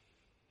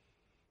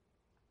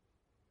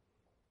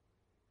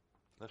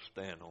 Let's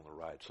stand on the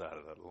right side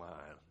of that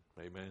line.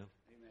 Amen? Amen.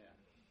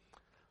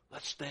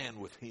 Let's stand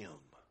with Him.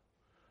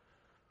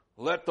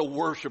 Let the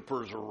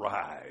worshipers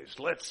arise.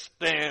 Let's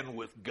stand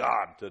with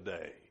God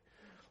today.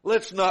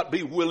 Let's not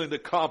be willing to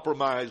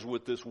compromise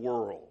with this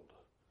world.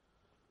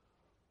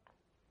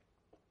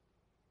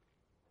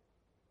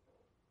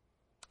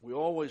 We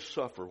always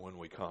suffer when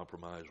we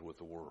compromise with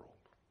the world.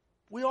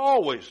 We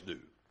always do.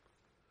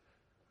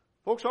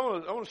 Folks, I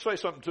want to say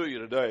something to you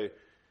today.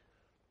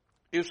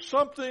 If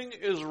something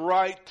is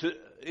right,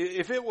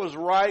 if it was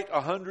right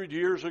 100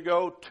 years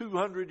ago,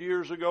 200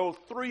 years ago,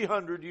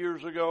 300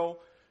 years ago,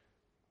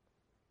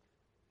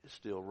 it's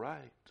still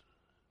right.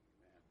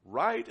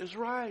 Right is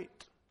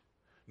right.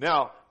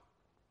 Now,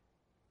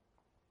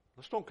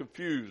 let's don't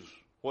confuse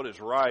what is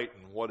right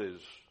and what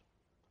is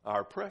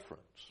our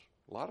preference.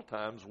 A lot of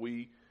times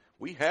we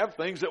have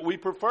things that we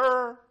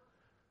prefer,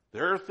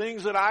 There are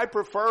things that I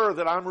prefer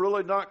that I'm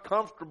really not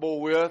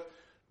comfortable with.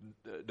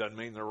 Doesn't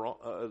mean they're wrong.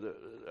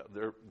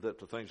 That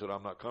the things that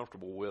I'm not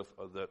comfortable with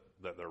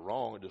that they're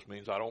wrong. It just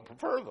means I don't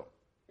prefer them.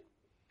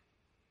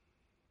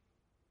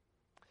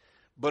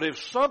 But if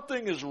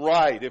something is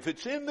right, if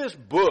it's in this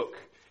book,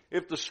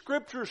 if the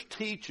Scriptures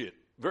teach it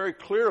very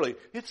clearly,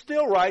 it's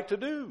still right to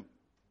do.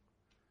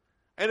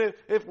 And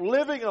if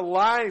living a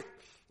life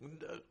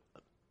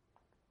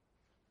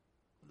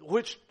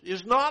which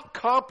is not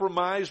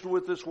compromised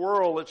with this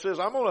world, it says,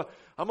 I'm going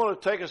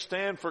to take a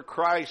stand for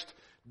Christ.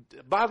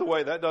 By the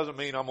way, that doesn't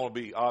mean I'm going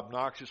to be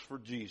obnoxious for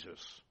Jesus.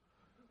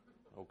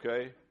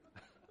 Okay?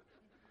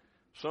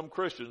 Some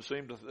Christians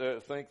seem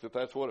to think that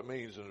that's what it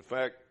means. And in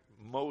fact,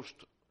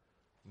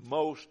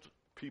 most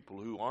people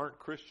who aren't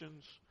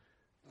Christians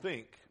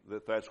think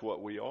that that's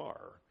what we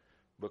are,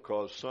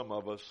 because some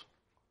of us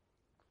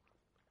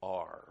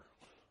are.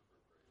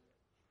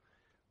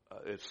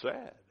 It's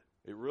sad.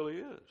 It really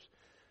is.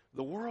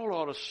 The world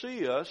ought to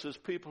see us as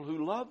people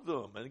who love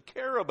them and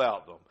care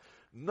about them,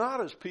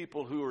 not as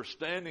people who are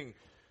standing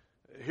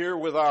here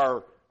with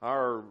our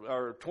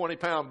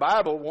 20-pound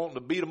Bible wanting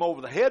to beat them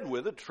over the head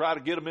with it to try to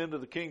get them into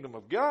the kingdom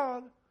of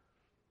God.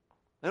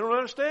 They don't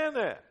understand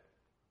that.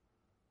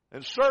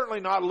 And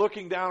certainly not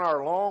looking down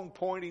our long,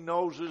 pointy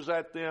noses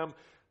at them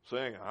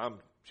saying, I'm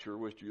sure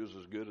wish you was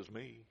as good as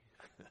me.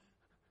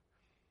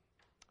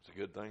 It's a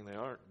good thing they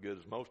aren't good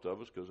as most of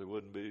us, because they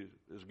wouldn't be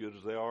as good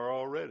as they are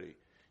already.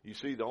 You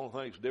see, the only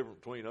thing that's different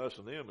between us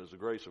and them is the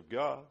grace of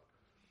God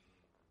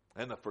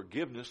and the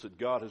forgiveness that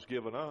God has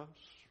given us.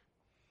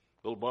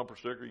 Little bumper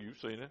sticker, you've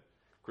seen it.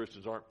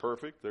 Christians aren't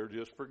perfect, they're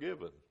just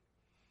forgiven.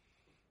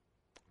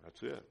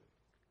 That's it.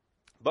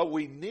 But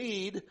we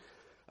need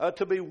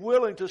to be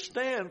willing to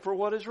stand for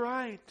what is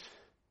right.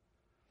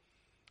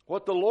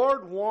 What the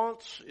Lord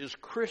wants is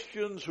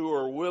Christians who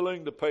are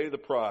willing to pay the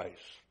price,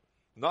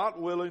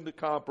 not willing to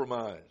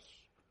compromise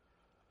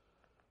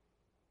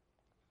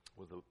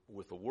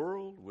with the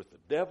world, with the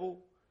devil,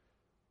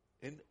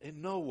 in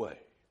no way.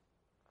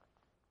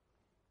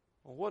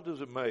 Well, what does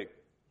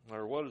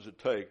it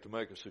take to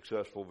make a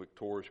successful,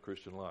 victorious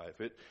Christian life?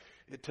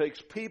 It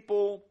takes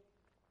people,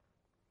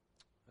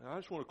 and I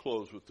just want to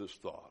close with this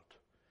thought.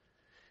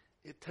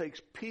 It takes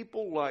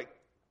people like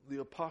the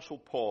Apostle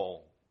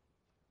Paul,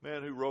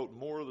 man who wrote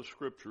more of the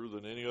Scripture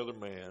than any other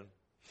man.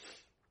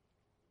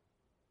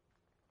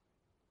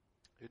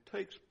 It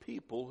takes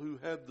people who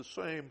have the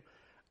same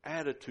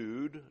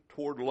attitude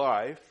toward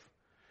life,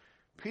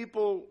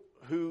 people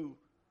who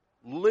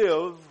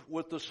live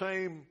with the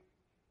same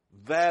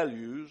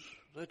values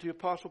that the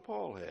Apostle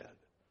Paul had.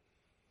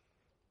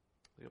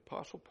 The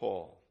Apostle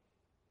Paul.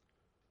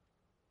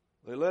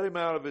 They let him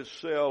out of his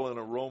cell in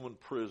a Roman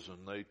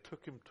prison. They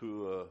took him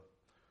to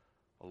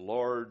a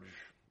large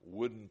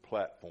wooden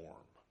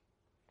platform.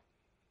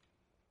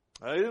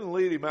 Now, they didn't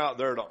lead him out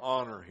there to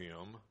honor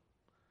him,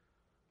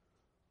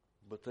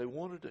 but they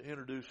wanted to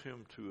introduce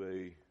him to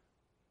a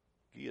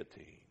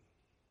guillotine.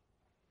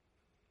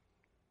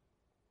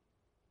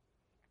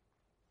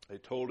 They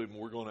told him,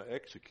 we're going to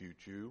execute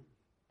you.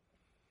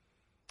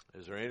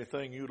 Is there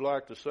anything you'd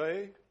like to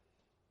say?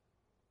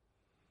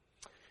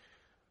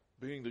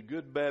 Being the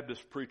good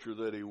Baptist preacher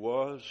that he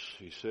was,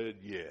 he said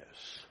yes.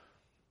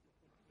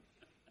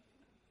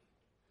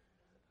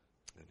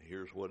 And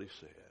here's what he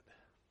said.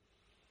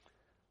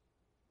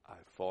 I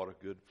fought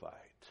a good fight.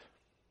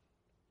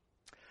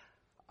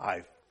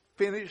 I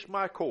finished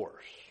my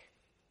course.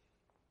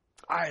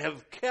 I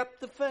have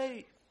kept the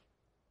faith.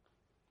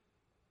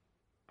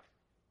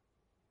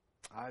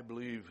 I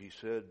believe, he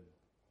said,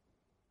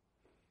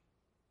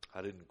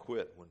 I didn't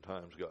quit when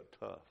times got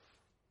tough.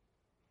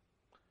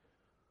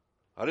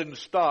 I didn't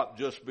stop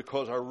just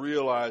because I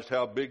realized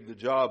how big the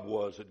job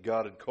was that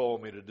God had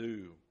called me to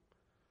do.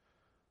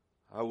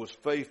 I was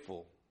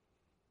faithful.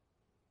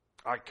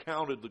 I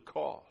counted the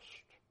cost.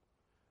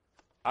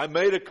 I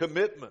made a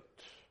commitment.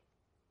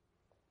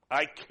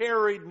 I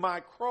carried my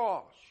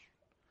cross.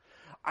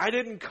 I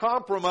didn't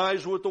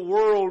compromise with the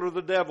world or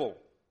the devil.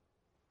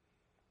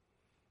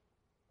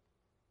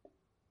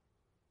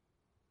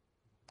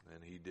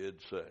 And he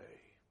did say,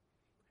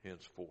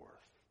 henceforth,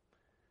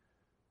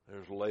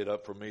 there's laid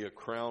up for me a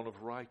crown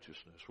of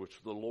righteousness, which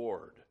the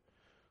Lord,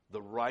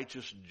 the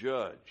righteous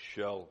judge,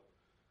 shall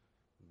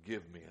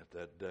give me at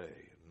that day.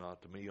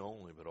 Not to me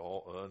only, but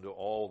unto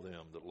all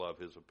them that love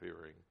his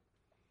appearing.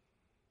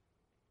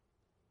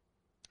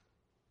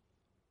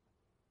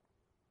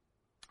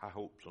 I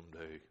hope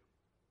someday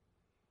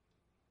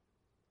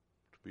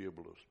to be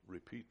able to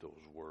repeat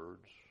those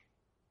words.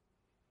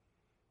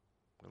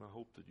 And I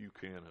hope that you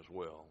can as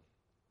well.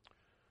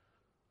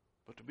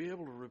 But to be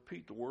able to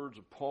repeat the words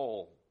of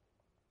Paul,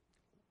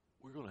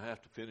 we're going to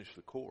have to finish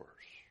the course.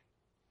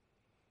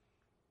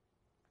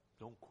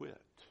 Don't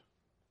quit.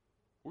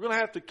 We're going to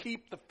have to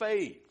keep the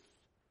faith.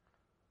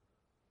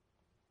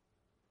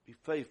 Be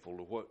faithful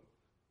to what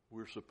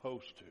we're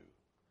supposed to.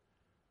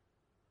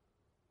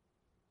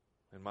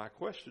 And my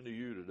question to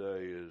you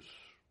today is,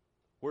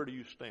 where do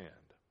you stand?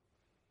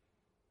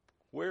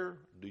 Where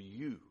do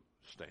you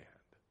stand?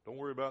 Don't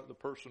worry about the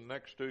person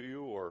next to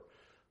you or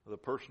the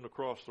person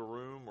across the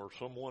room or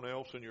someone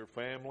else in your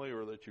family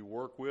or that you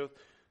work with.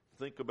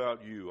 Think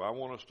about you. I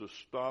want us to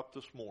stop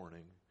this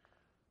morning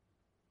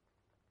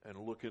and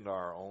look into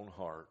our own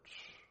hearts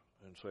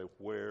and say,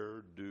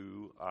 where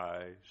do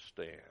I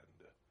stand?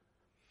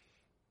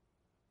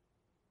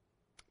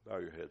 Bow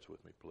your heads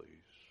with me, please.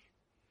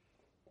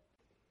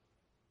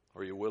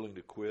 Are you willing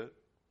to quit?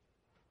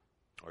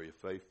 Are you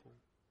faithful?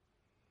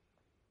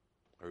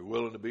 Are you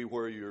willing to be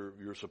where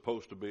you're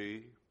supposed to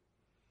be?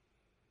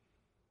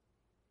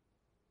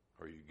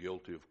 Are you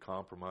guilty of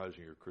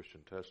compromising your Christian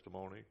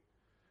testimony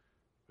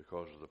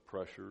because of the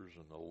pressures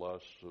and the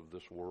lusts of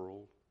this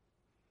world?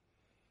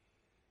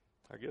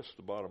 I guess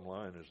the bottom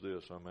line is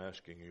this. I'm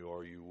asking you,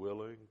 are you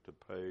willing to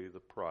pay the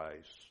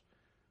price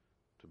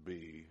to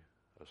be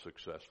a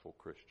successful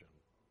Christian?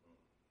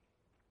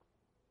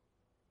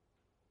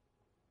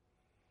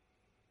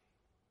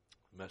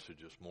 The message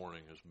this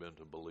morning has been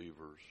to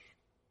believers.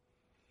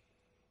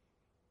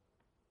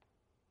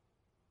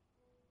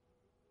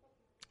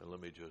 And let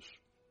me just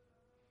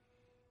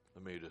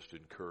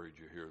encourage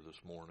you here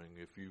this morning.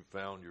 If you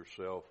found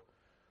yourself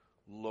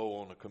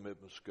low on the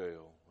commitment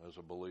scale as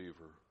a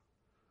believer,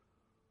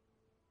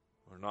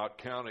 or not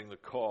counting the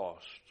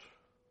cost,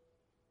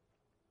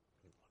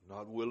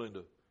 not willing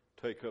to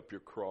take up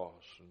your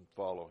cross and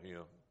follow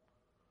Him,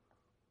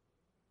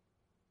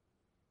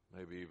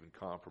 maybe even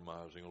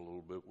compromising a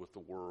little bit with the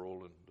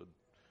world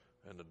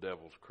and the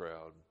devil's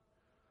crowd,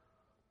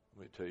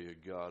 let me tell you,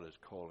 God is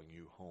calling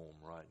you home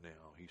right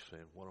now. He's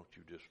saying, why don't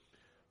you just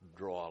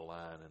draw a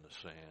line in the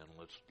sand?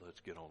 Let's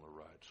get on the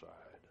right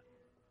side.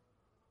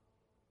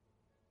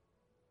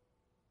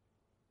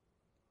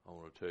 I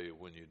want to tell you,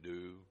 when you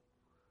do,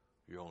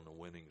 you're on the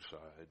winning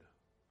side.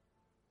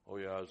 Oh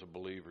yeah, as a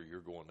believer,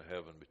 you're going to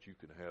heaven, but you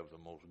can have the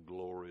most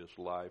glorious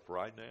life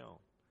right now.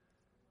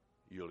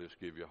 You'll just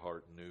give your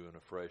heart new and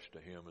afresh to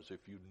Him as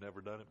if you'd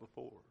never done it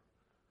before.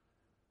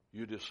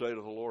 You just say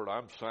to the Lord,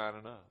 I'm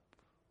signing up.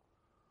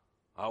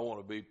 I want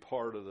to be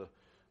part of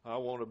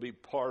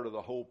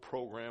the whole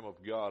program of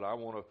God. I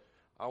want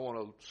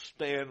to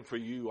stand for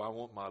you. I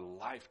want my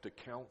life to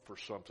count for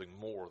something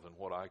more than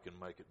what I can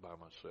make it by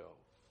myself.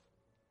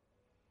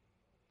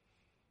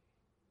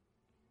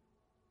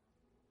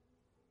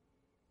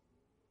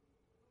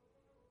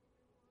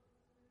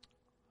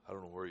 I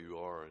don't know where you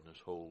are in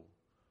this whole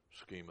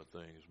scheme of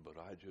things, but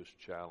I just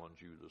challenge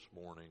you this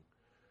morning.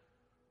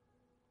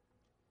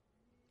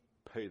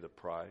 Pay the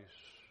price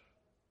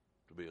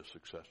to be a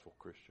successful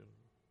Christian.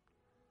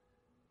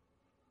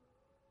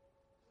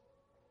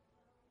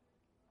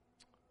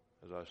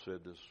 As I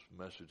said, this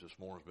message this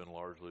morning has been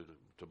largely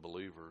to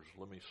believers.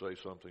 Let me say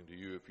something to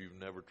you. If you've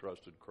never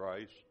trusted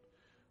Christ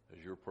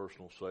as your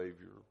personal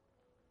Savior,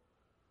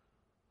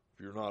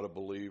 if you're not a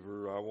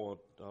believer, I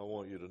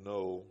want you to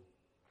know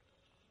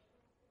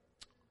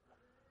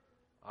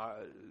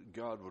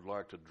God would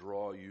like to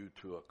draw you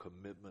to a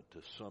commitment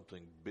to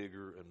something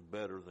bigger and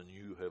better than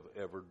you have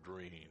ever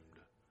dreamed.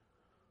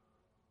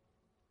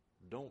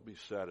 Don't be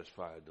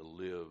satisfied to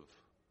live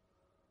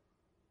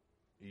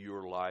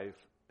your life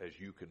as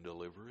you can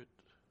deliver it.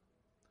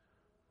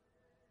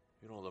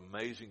 You know, the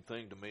amazing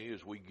thing to me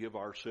is we give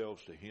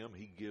ourselves to Him.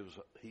 He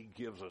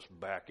gives us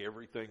back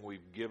everything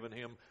we've given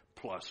Him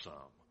plus some.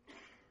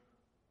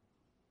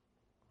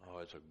 Oh,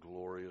 it's a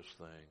glorious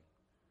thing.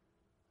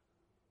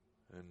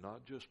 And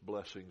not just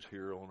blessings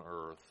here on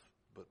earth,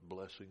 but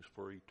blessings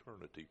for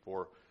eternity.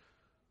 For,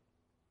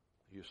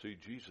 you see,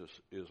 Jesus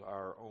is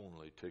our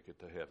only ticket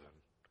to heaven.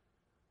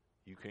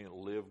 You can't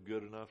live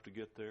good enough to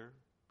get there.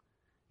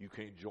 You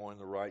can't join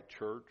the right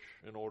church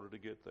in order to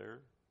get there.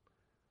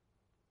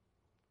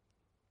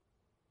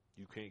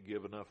 You can't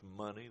give enough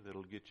money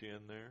that'll get you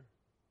in there.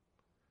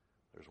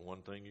 There's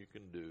one thing you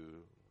can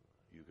do.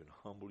 You can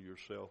humble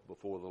yourself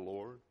before the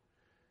Lord.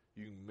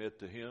 You can admit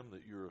to Him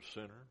that you're a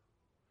sinner,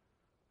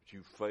 that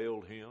you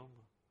failed Him,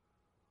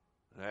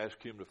 and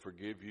ask Him to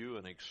forgive you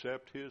and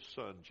accept His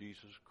Son,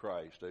 Jesus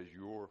Christ, as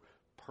your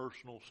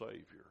personal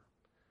Savior.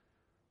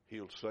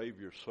 He'll save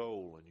your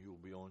soul and you'll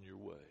be on your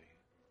way.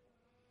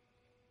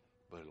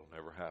 But it'll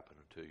never happen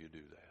until you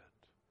do that.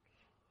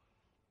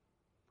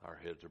 Our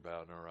heads are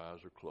bowed and our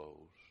eyes are closed.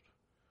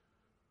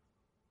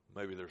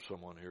 Maybe there's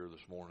someone here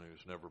this morning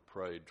who's never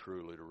prayed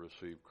truly to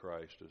receive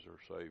Christ as their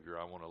Savior.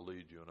 I want to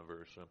lead you in a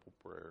very simple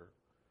prayer.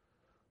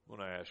 I'm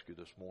going to ask you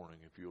this morning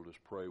if you'll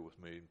just pray with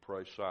me and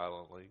pray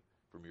silently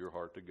from your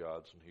heart to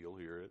God's, and He'll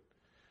hear it.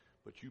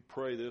 But you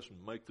pray this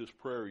and make this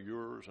prayer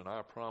yours, and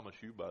I promise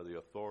you by the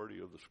authority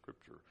of the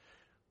Scripture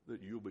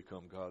that you'll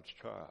become God's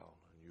child,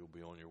 and you'll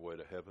be on your way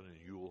to heaven, and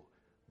you'll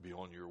be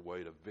on your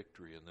way to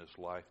victory in this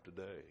life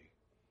today.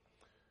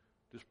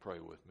 Just pray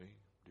with me.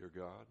 Dear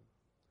God,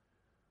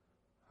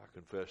 I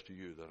confess to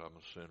you that I'm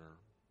a sinner,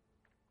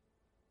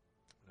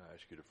 and I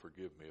ask you to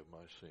forgive me of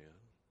my sin.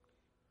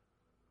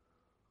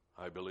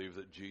 I believe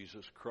that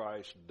Jesus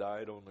Christ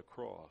died on the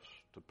cross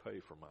to pay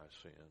for my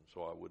sin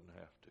so I wouldn't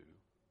have to.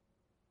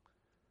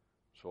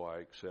 So I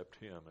accept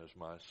Him as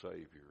my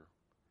Savior,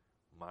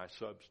 my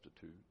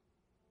substitute,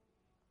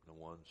 the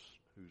one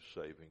who's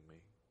saving me.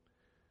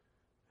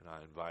 And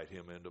I invite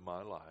him into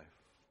my life.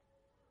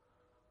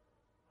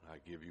 I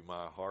give you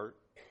my heart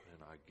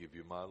and I give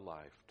you my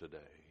life today.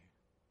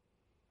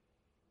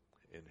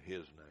 In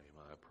his name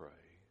I pray.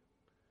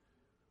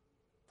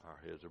 Our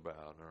heads are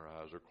bowed and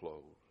our eyes are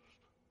closed.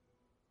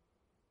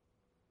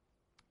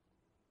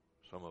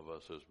 Some of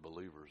us as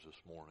believers this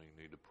morning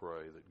need to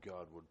pray that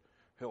God would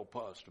help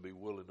us to be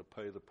willing to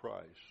pay the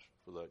price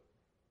for that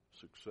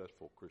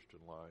successful Christian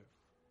life.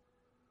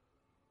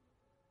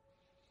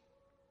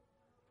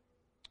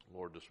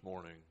 Lord, this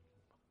morning,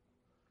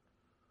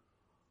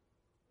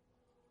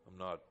 I'm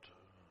not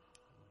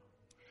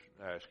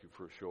asking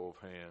for a show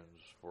of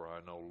hands, for I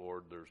know,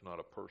 Lord, there's not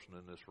a person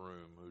in this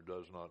room who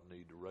does not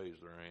need to raise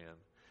their hand,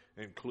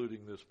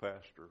 including this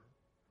pastor,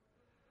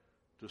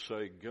 to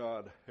say,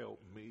 God, help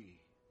me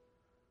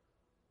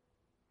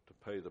to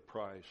pay the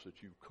price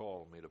that you've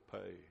called me to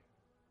pay,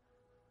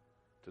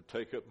 to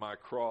take up my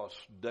cross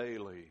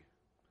daily,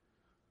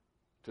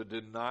 to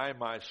deny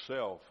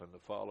myself and to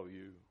follow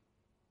you.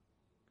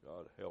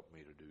 God, help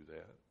me to do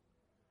that.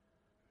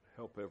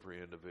 Help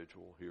every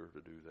individual here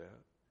to do that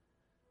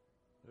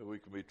we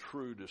can be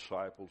true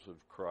disciples of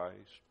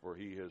Christ, for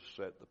he has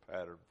set the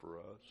pattern for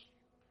us.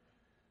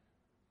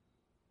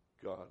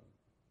 God,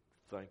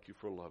 thank you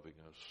for loving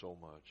us so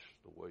much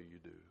the way you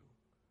do.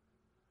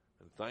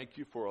 And thank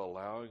you for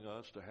allowing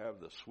us to have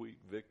the sweet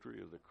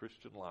victory of the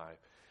Christian life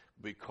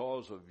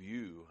because of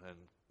you and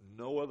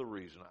no other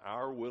reason.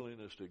 Our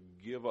willingness to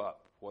give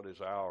up what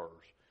is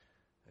ours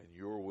and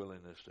your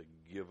willingness to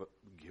give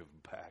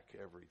back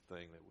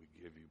everything that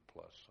we give you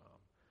plus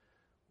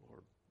some.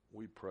 Lord,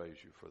 we praise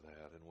you for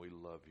that, and we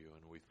love you,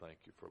 and we thank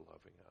you for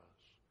loving us.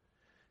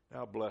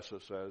 Now bless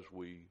us as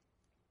we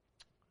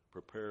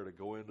prepare to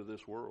go into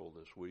this world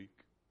this week.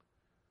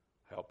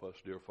 Help us,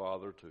 dear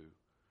Father, to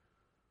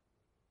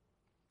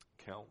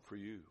count for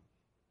you,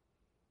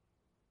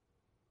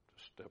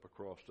 to step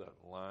across that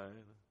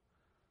line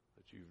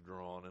that you've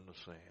drawn in the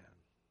sand,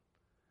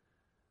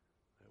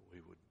 that we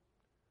would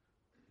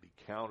be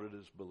counted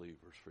as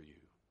believers for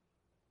you.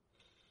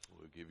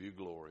 We'll give you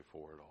glory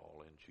for it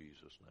all in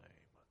Jesus'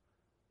 name.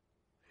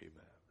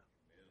 Amen.